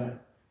cover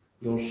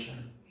your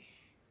sins.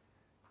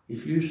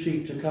 If you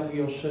seek to cover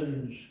your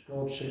sins,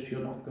 God says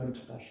you're not going to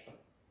prosper.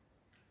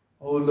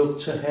 Oh, look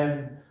to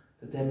him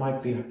that there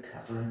might be a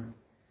covering.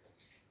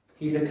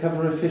 He that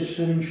covereth his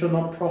sin shall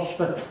not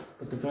prosper.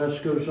 But the verse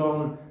goes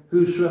on,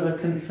 whosoever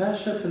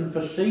confesseth and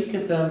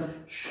forsaketh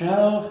them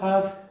shall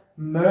have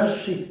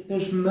mercy.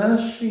 There's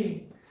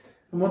mercy.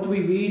 And what do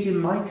we read in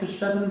Micah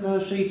 7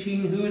 verse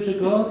 18? Who is a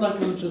God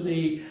like unto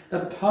thee,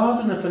 that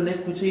pardoneth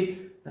iniquity?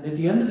 And at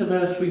the end of the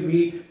verse we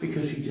read,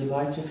 because he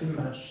delighteth in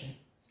mercy.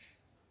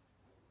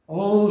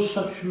 Oh,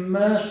 such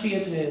mercy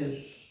it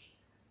is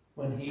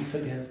when he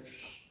forgives.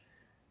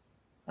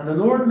 And the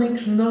Lord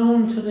makes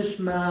known to this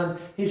man,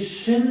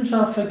 his sins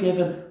are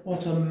forgiven.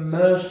 What a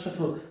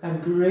merciful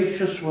and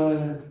gracious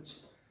word.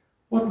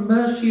 What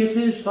mercy it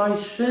is,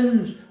 thy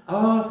sins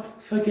are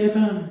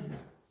forgiven.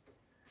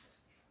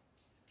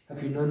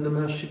 Have you known the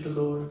mercy of the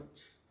Lord?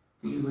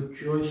 Are you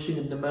rejoicing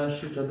in the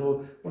mercy of the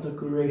Lord? What a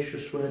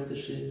gracious word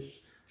this is.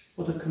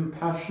 What a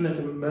compassionate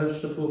and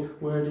merciful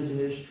word it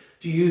is.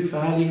 Do you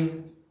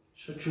value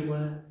such a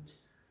word?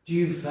 Do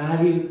you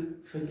value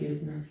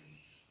forgiveness?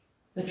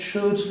 Let's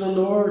show to the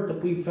Lord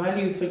that we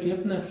value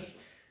forgiveness.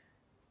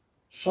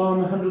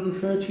 Psalm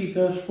 130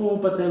 verse 4,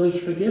 but there is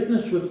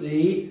forgiveness with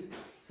thee,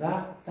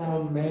 that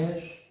thou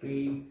mayest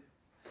be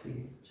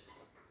feared.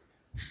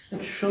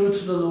 Let's show to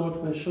the Lord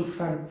we're so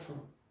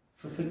thankful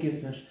for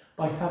forgiveness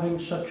by having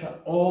such an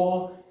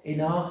awe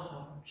in our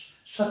hearts,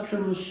 such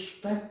a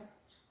respect.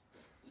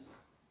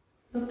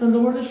 That the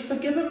Lord has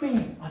forgiven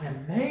me. I'm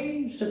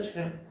amazed at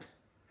him.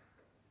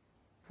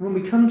 When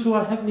we come to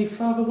our Heavenly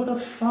Father, what a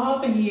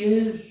Father he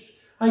is.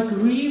 I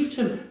grieved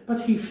him,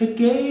 but he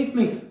forgave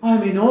me.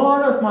 I'm in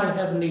awe of my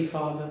Heavenly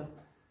Father.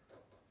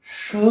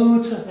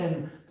 Show to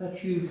him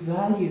that you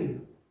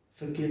value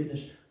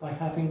forgiveness by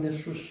having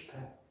this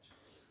respect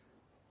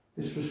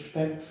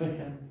for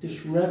him,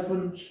 this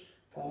reverence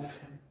of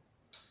him.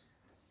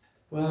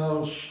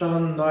 Well,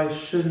 son, thy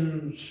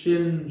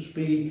sins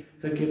be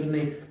forgiven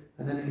thee.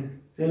 And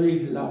then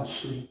very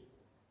lastly,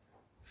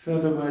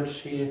 further words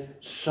here,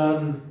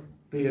 son,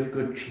 be of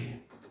good cheer.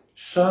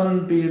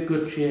 Son, be of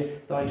good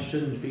cheer, thy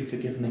sins be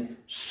forgiven thee.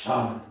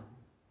 Son,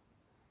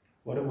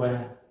 what a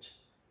word.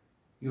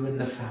 You're in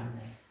the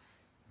family.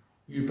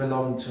 You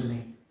belong to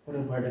me. What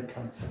a word of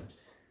comfort.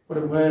 What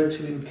a word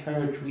to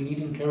encourage. We need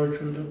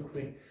encouragement, don't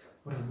we?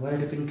 What a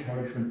word of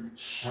encouragement.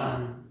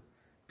 Son,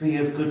 be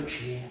of good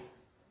cheer.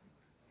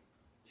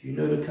 Do you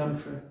know the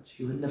comfort?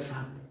 You're in the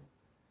family.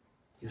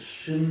 Your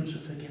sins are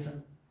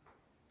forgiven.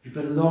 You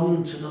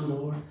belong to the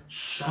Lord.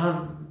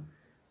 Son,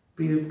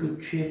 be of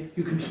good cheer.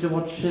 You consider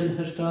what sin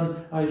has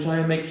done.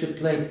 Isaiah makes it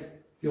plain.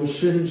 Your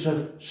sins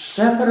have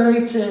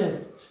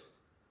separated.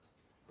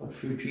 But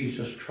through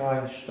Jesus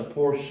Christ, the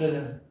poor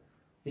sinner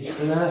is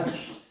blessed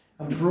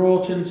and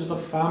brought into the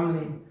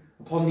family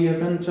upon the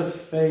event of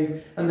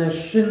faith, and their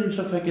sins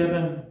are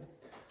forgiven.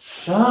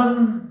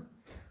 Son,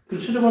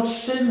 consider what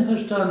sin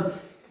has done.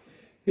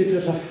 It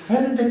has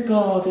offended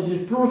God. It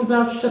has brought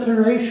about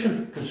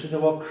separation. Consider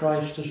what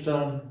Christ has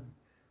done.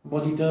 And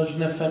what he does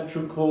in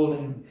effectual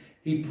calling.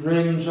 He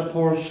brings a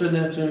poor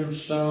sinner to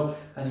himself,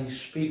 and he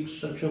speaks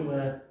such a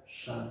word,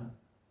 son,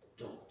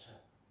 daughter.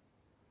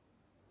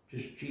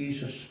 Does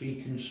Jesus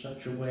speak in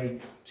such a way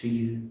to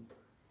you?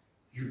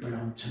 You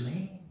belong to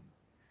me.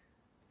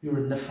 You're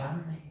in the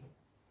family.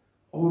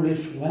 All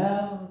is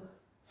well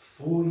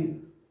for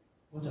you.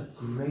 What a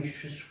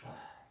gracious word.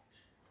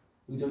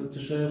 We don't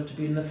deserve to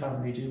be in the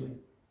family, do we?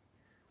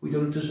 We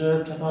don't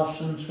deserve to have our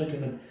sins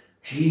forgiven.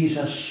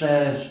 Jesus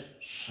says,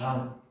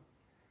 son,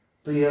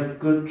 be of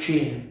good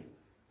cheer.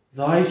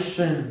 Thy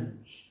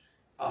sins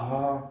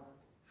are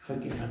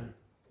forgiven.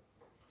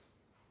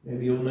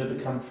 Maybe you'll know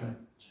the comfort.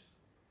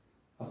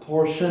 A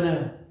poor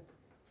sinner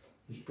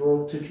is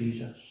brought to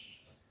Jesus,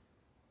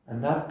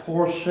 and that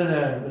poor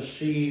sinner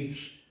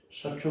receives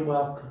such a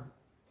welcome,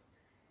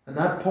 and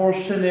that poor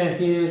sinner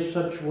hears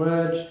such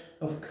words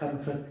of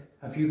comfort.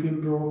 Have you been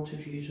brought to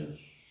Jesus?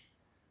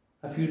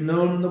 Have you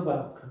known the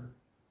welcome?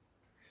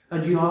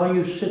 And are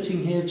you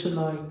sitting here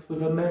tonight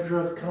with a measure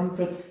of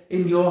comfort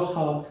in your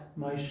heart?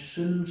 My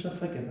sins are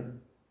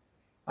forgiven.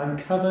 I'm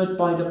covered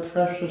by the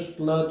precious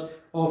blood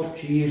of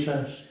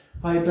Jesus.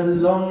 I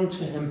belong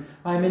to him.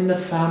 I'm in the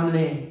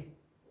family.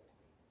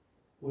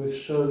 Or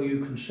if so,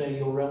 you can say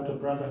your elder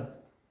brother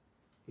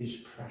is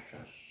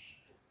precious.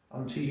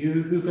 Unto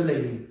you who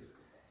believe,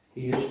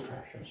 he is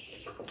precious.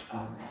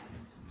 Amen.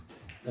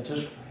 Let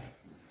us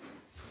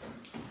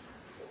pray.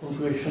 O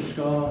gracious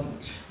God,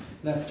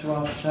 left to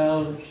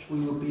ourselves, we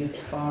will be as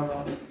far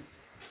off.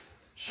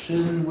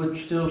 Sin would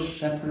still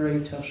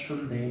separate us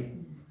from thee.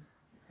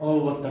 Oh,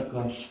 what the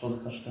gospel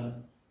has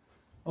done.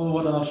 Oh,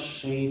 what our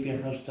Saviour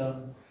has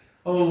done.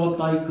 Oh, what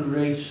thy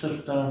grace has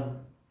done.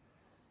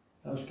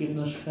 Thou hast given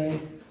us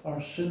faith,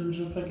 our sins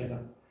are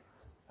forgiven,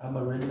 and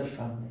we're in the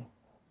family.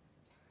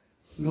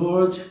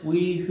 Lord,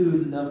 we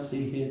who love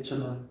thee here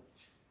tonight,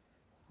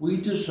 we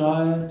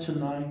desire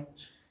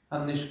tonight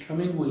and this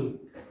coming week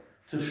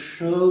to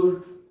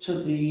show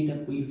to thee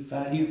that we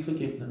value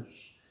forgiveness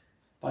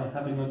by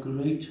having a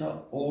greater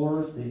awe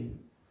of thee.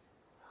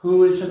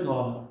 Who is a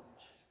God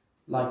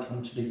like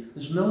unto thee?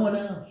 There's no one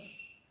else.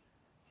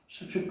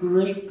 Such a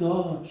great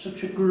God,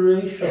 such a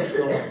gracious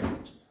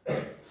God.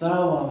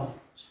 Thou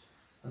art,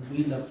 and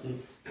we love thee.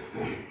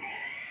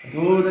 And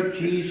oh, that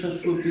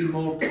Jesus will be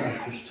more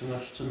precious to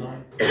us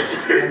tonight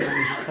than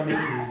this coming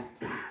week.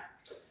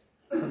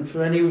 And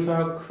for any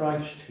without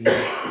Christ here,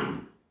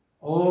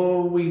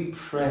 oh, we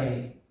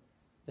pray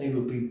they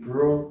will be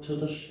brought to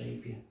the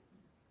Saviour,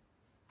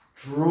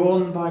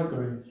 drawn by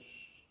grace.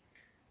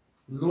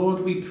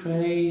 Lord, we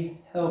pray,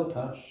 help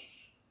us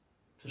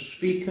to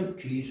speak of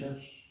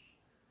Jesus.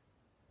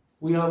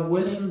 We are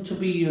willing to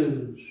be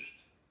used.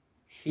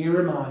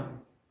 Here am I,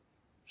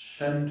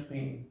 send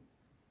me.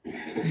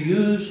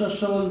 Use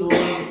us, O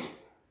Lord.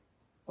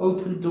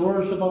 Open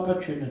doors of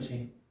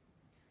opportunity.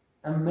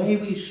 And may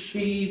we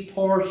see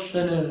poor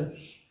sinners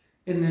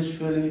in this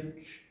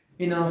village,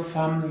 in our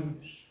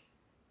families,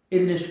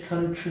 in this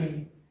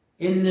country,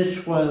 in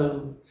this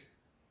world,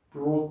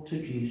 brought to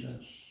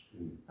Jesus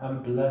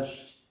and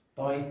blessed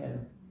by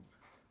him.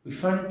 We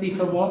thank thee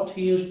for what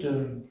he is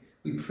doing.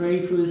 We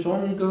pray for his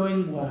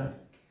ongoing work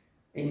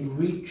in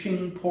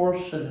reaching poor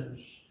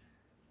sinners.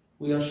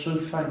 We are so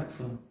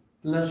thankful.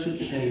 Blessed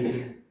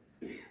Saviour,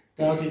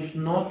 thou didst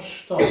not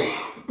stop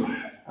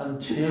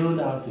until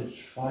thou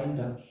didst find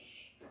us.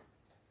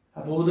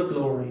 Have all the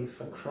glory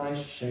for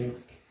Christ's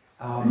sake.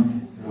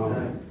 Amen.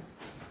 Amen.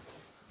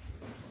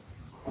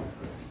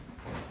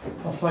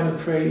 Our final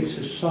praise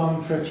is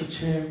Psalm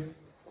 32.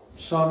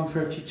 Psalm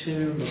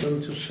 32, we're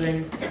going to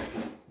sing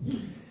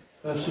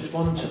verses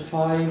 1 to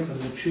 5,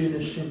 and the tune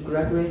is St.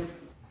 Gregory.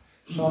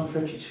 Psalm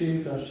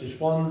 32, verses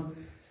 1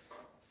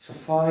 to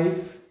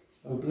 5.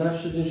 O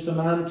blessed is the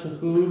man to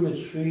whom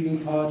is freely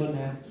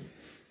pardoned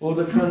all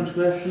the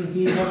transgression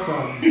he hath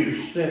done,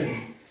 whose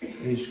sin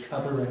is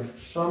covered.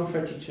 Psalm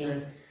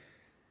 32.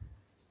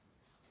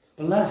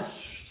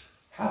 Blessed,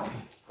 happy.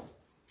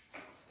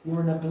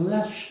 You're in a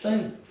blessed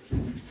state.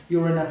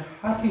 You're in a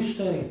happy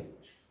state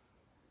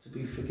to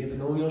be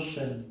forgiven all your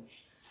sins,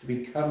 to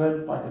be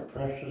covered by the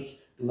precious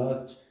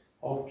blood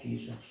of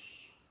Jesus.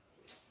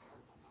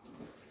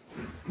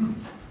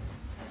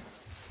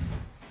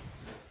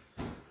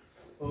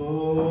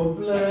 Oh,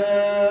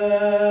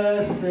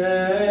 blessed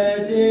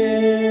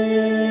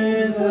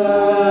is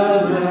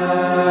the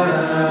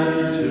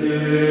man to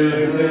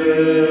whom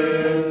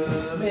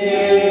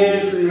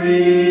is freely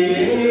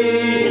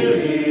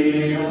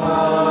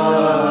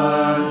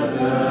pardoned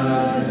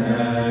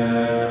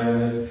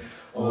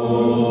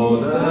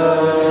all the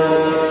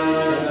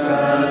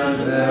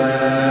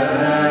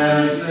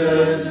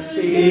transgressions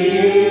he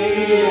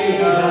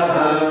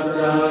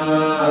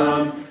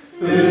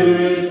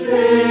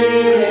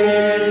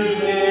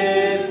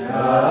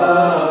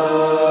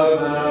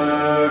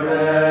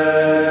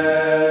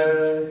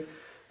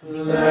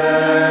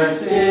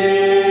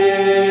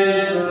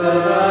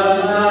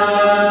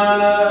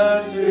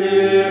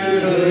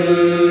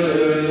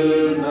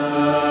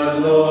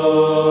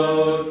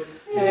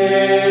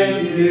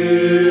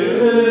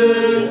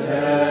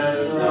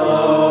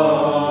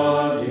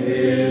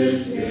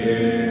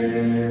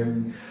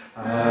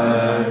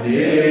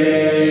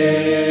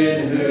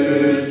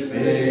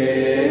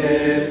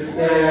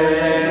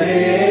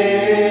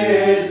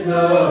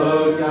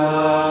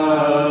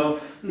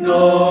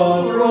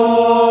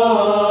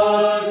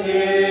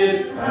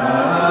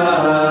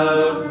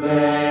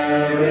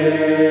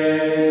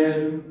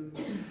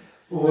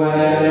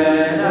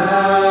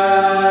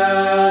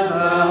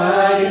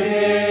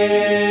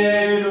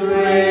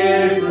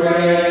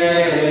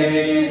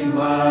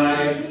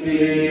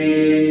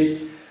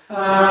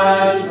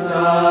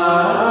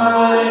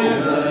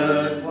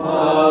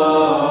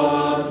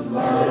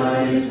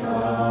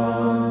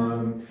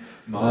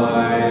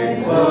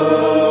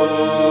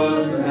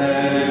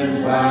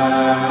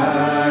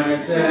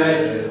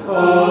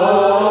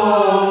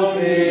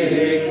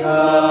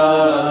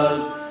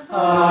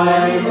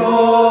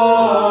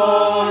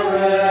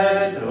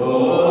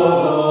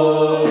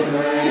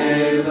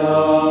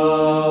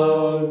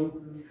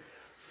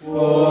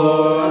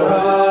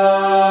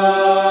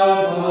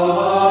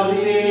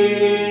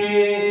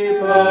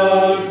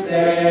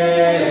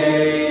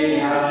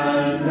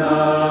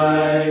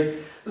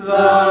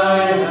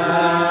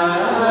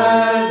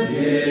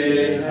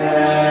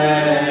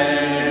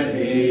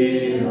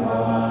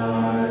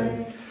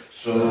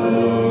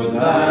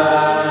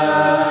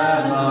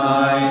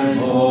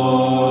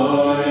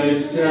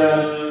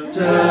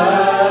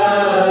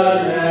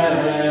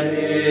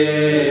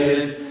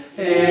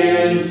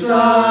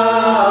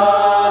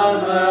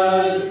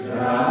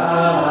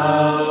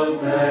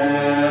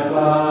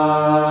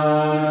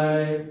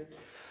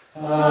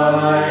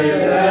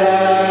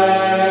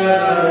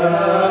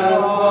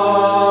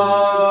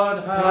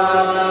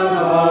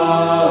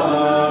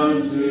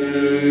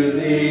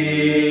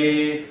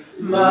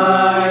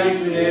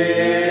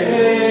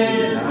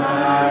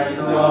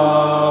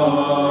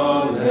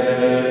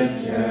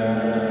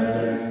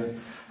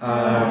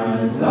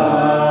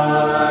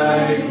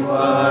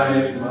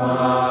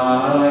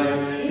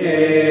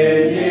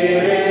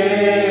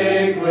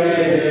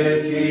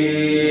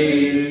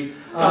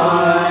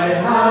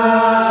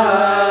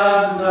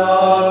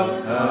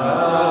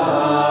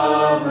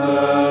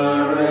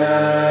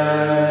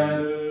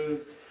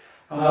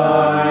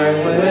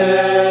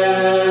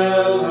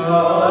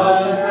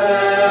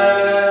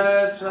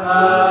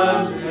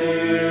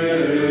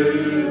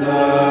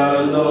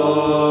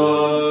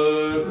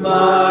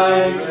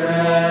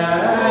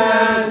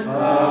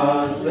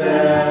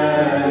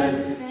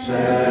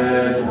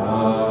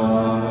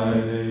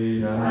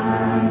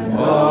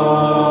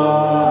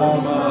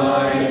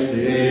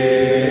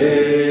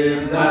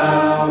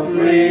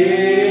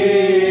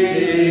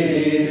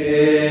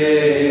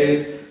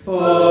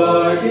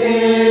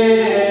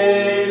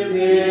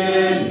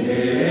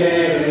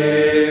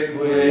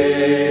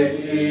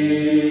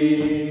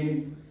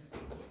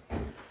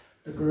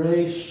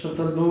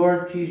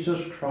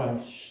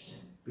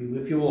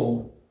you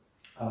all.